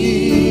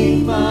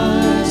see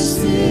my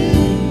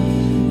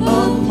sin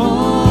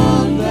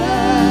upon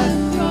that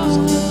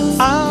cross.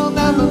 I'll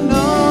never know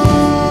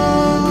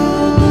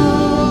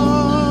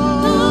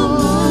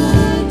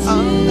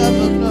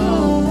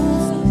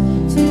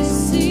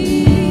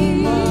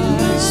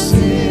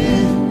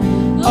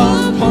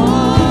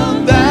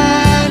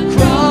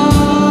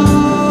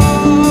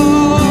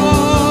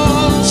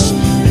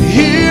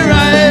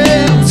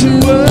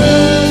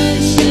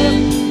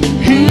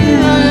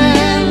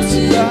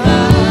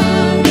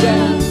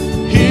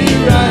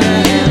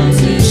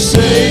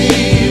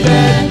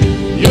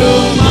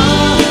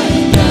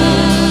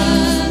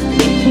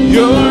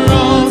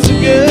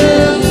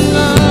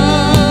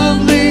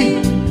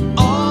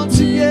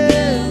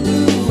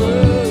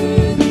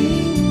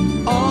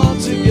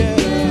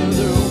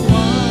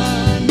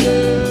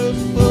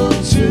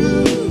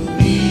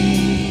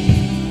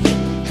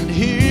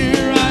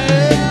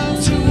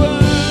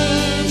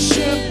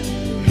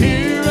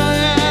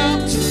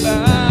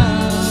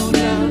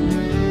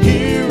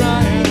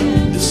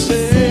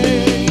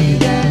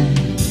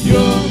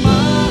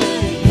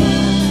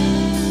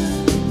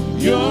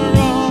You're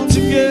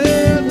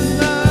altogether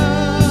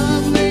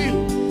lovely,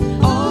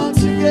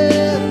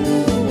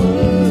 altogether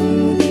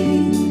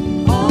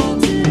worthy,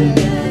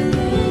 altogether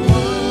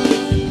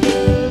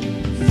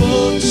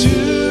wonderful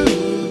to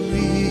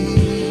me.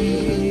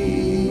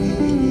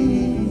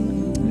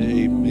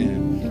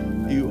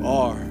 Amen. You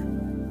are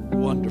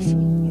wonderful,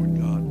 Lord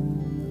God.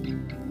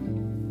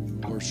 We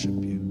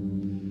worship you.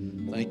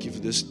 Thank you for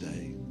this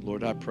day.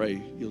 Lord, I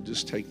pray you'll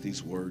just take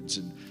these words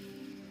and,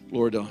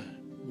 Lord,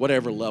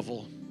 whatever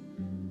level,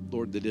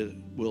 Lord, that it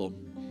will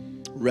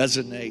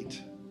resonate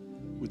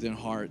within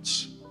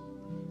hearts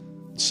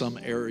in some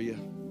area,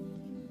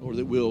 or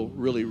that we'll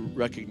really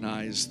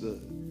recognize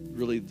the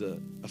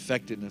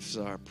effectiveness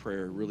of our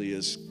prayer really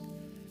has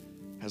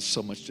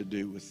so much to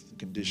do with the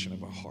condition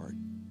of our heart.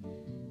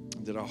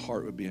 That our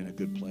heart would be in a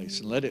good place.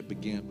 And let it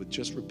begin with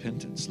just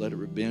repentance. Let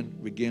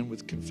it begin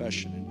with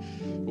confession.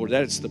 And Lord,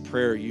 that is the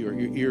prayer your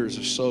ears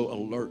are so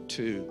alert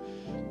to.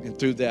 And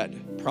through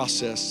that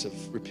process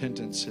of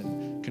repentance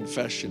and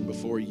confession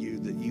before you,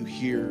 that you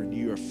hear and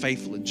you are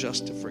faithful and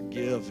just to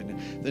forgive. And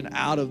then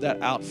out of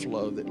that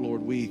outflow, that,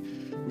 Lord, we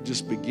would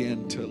just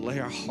begin to lay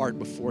our heart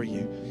before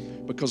you.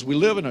 Because we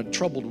live in a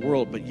troubled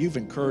world, but you've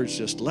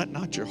encouraged us, let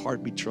not your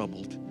heart be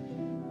troubled.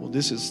 Well,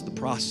 this is the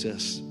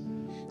process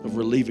of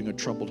relieving a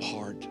troubled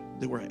heart,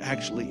 that we're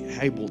actually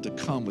able to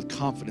come with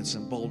confidence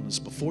and boldness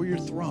before your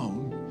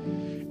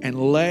throne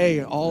and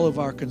lay all of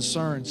our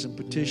concerns and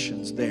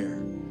petitions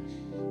there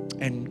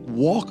and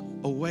walk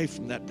away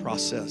from that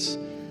process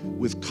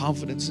with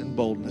confidence and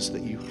boldness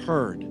that you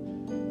heard.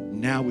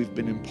 Now we've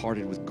been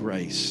imparted with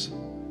grace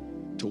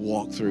to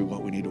walk through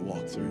what we need to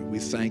walk through. We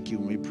thank you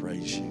and we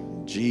praise you.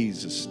 In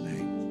Jesus'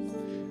 name,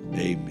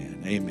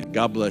 amen. Amen.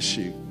 God bless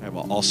you. Have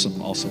an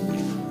awesome, awesome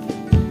week.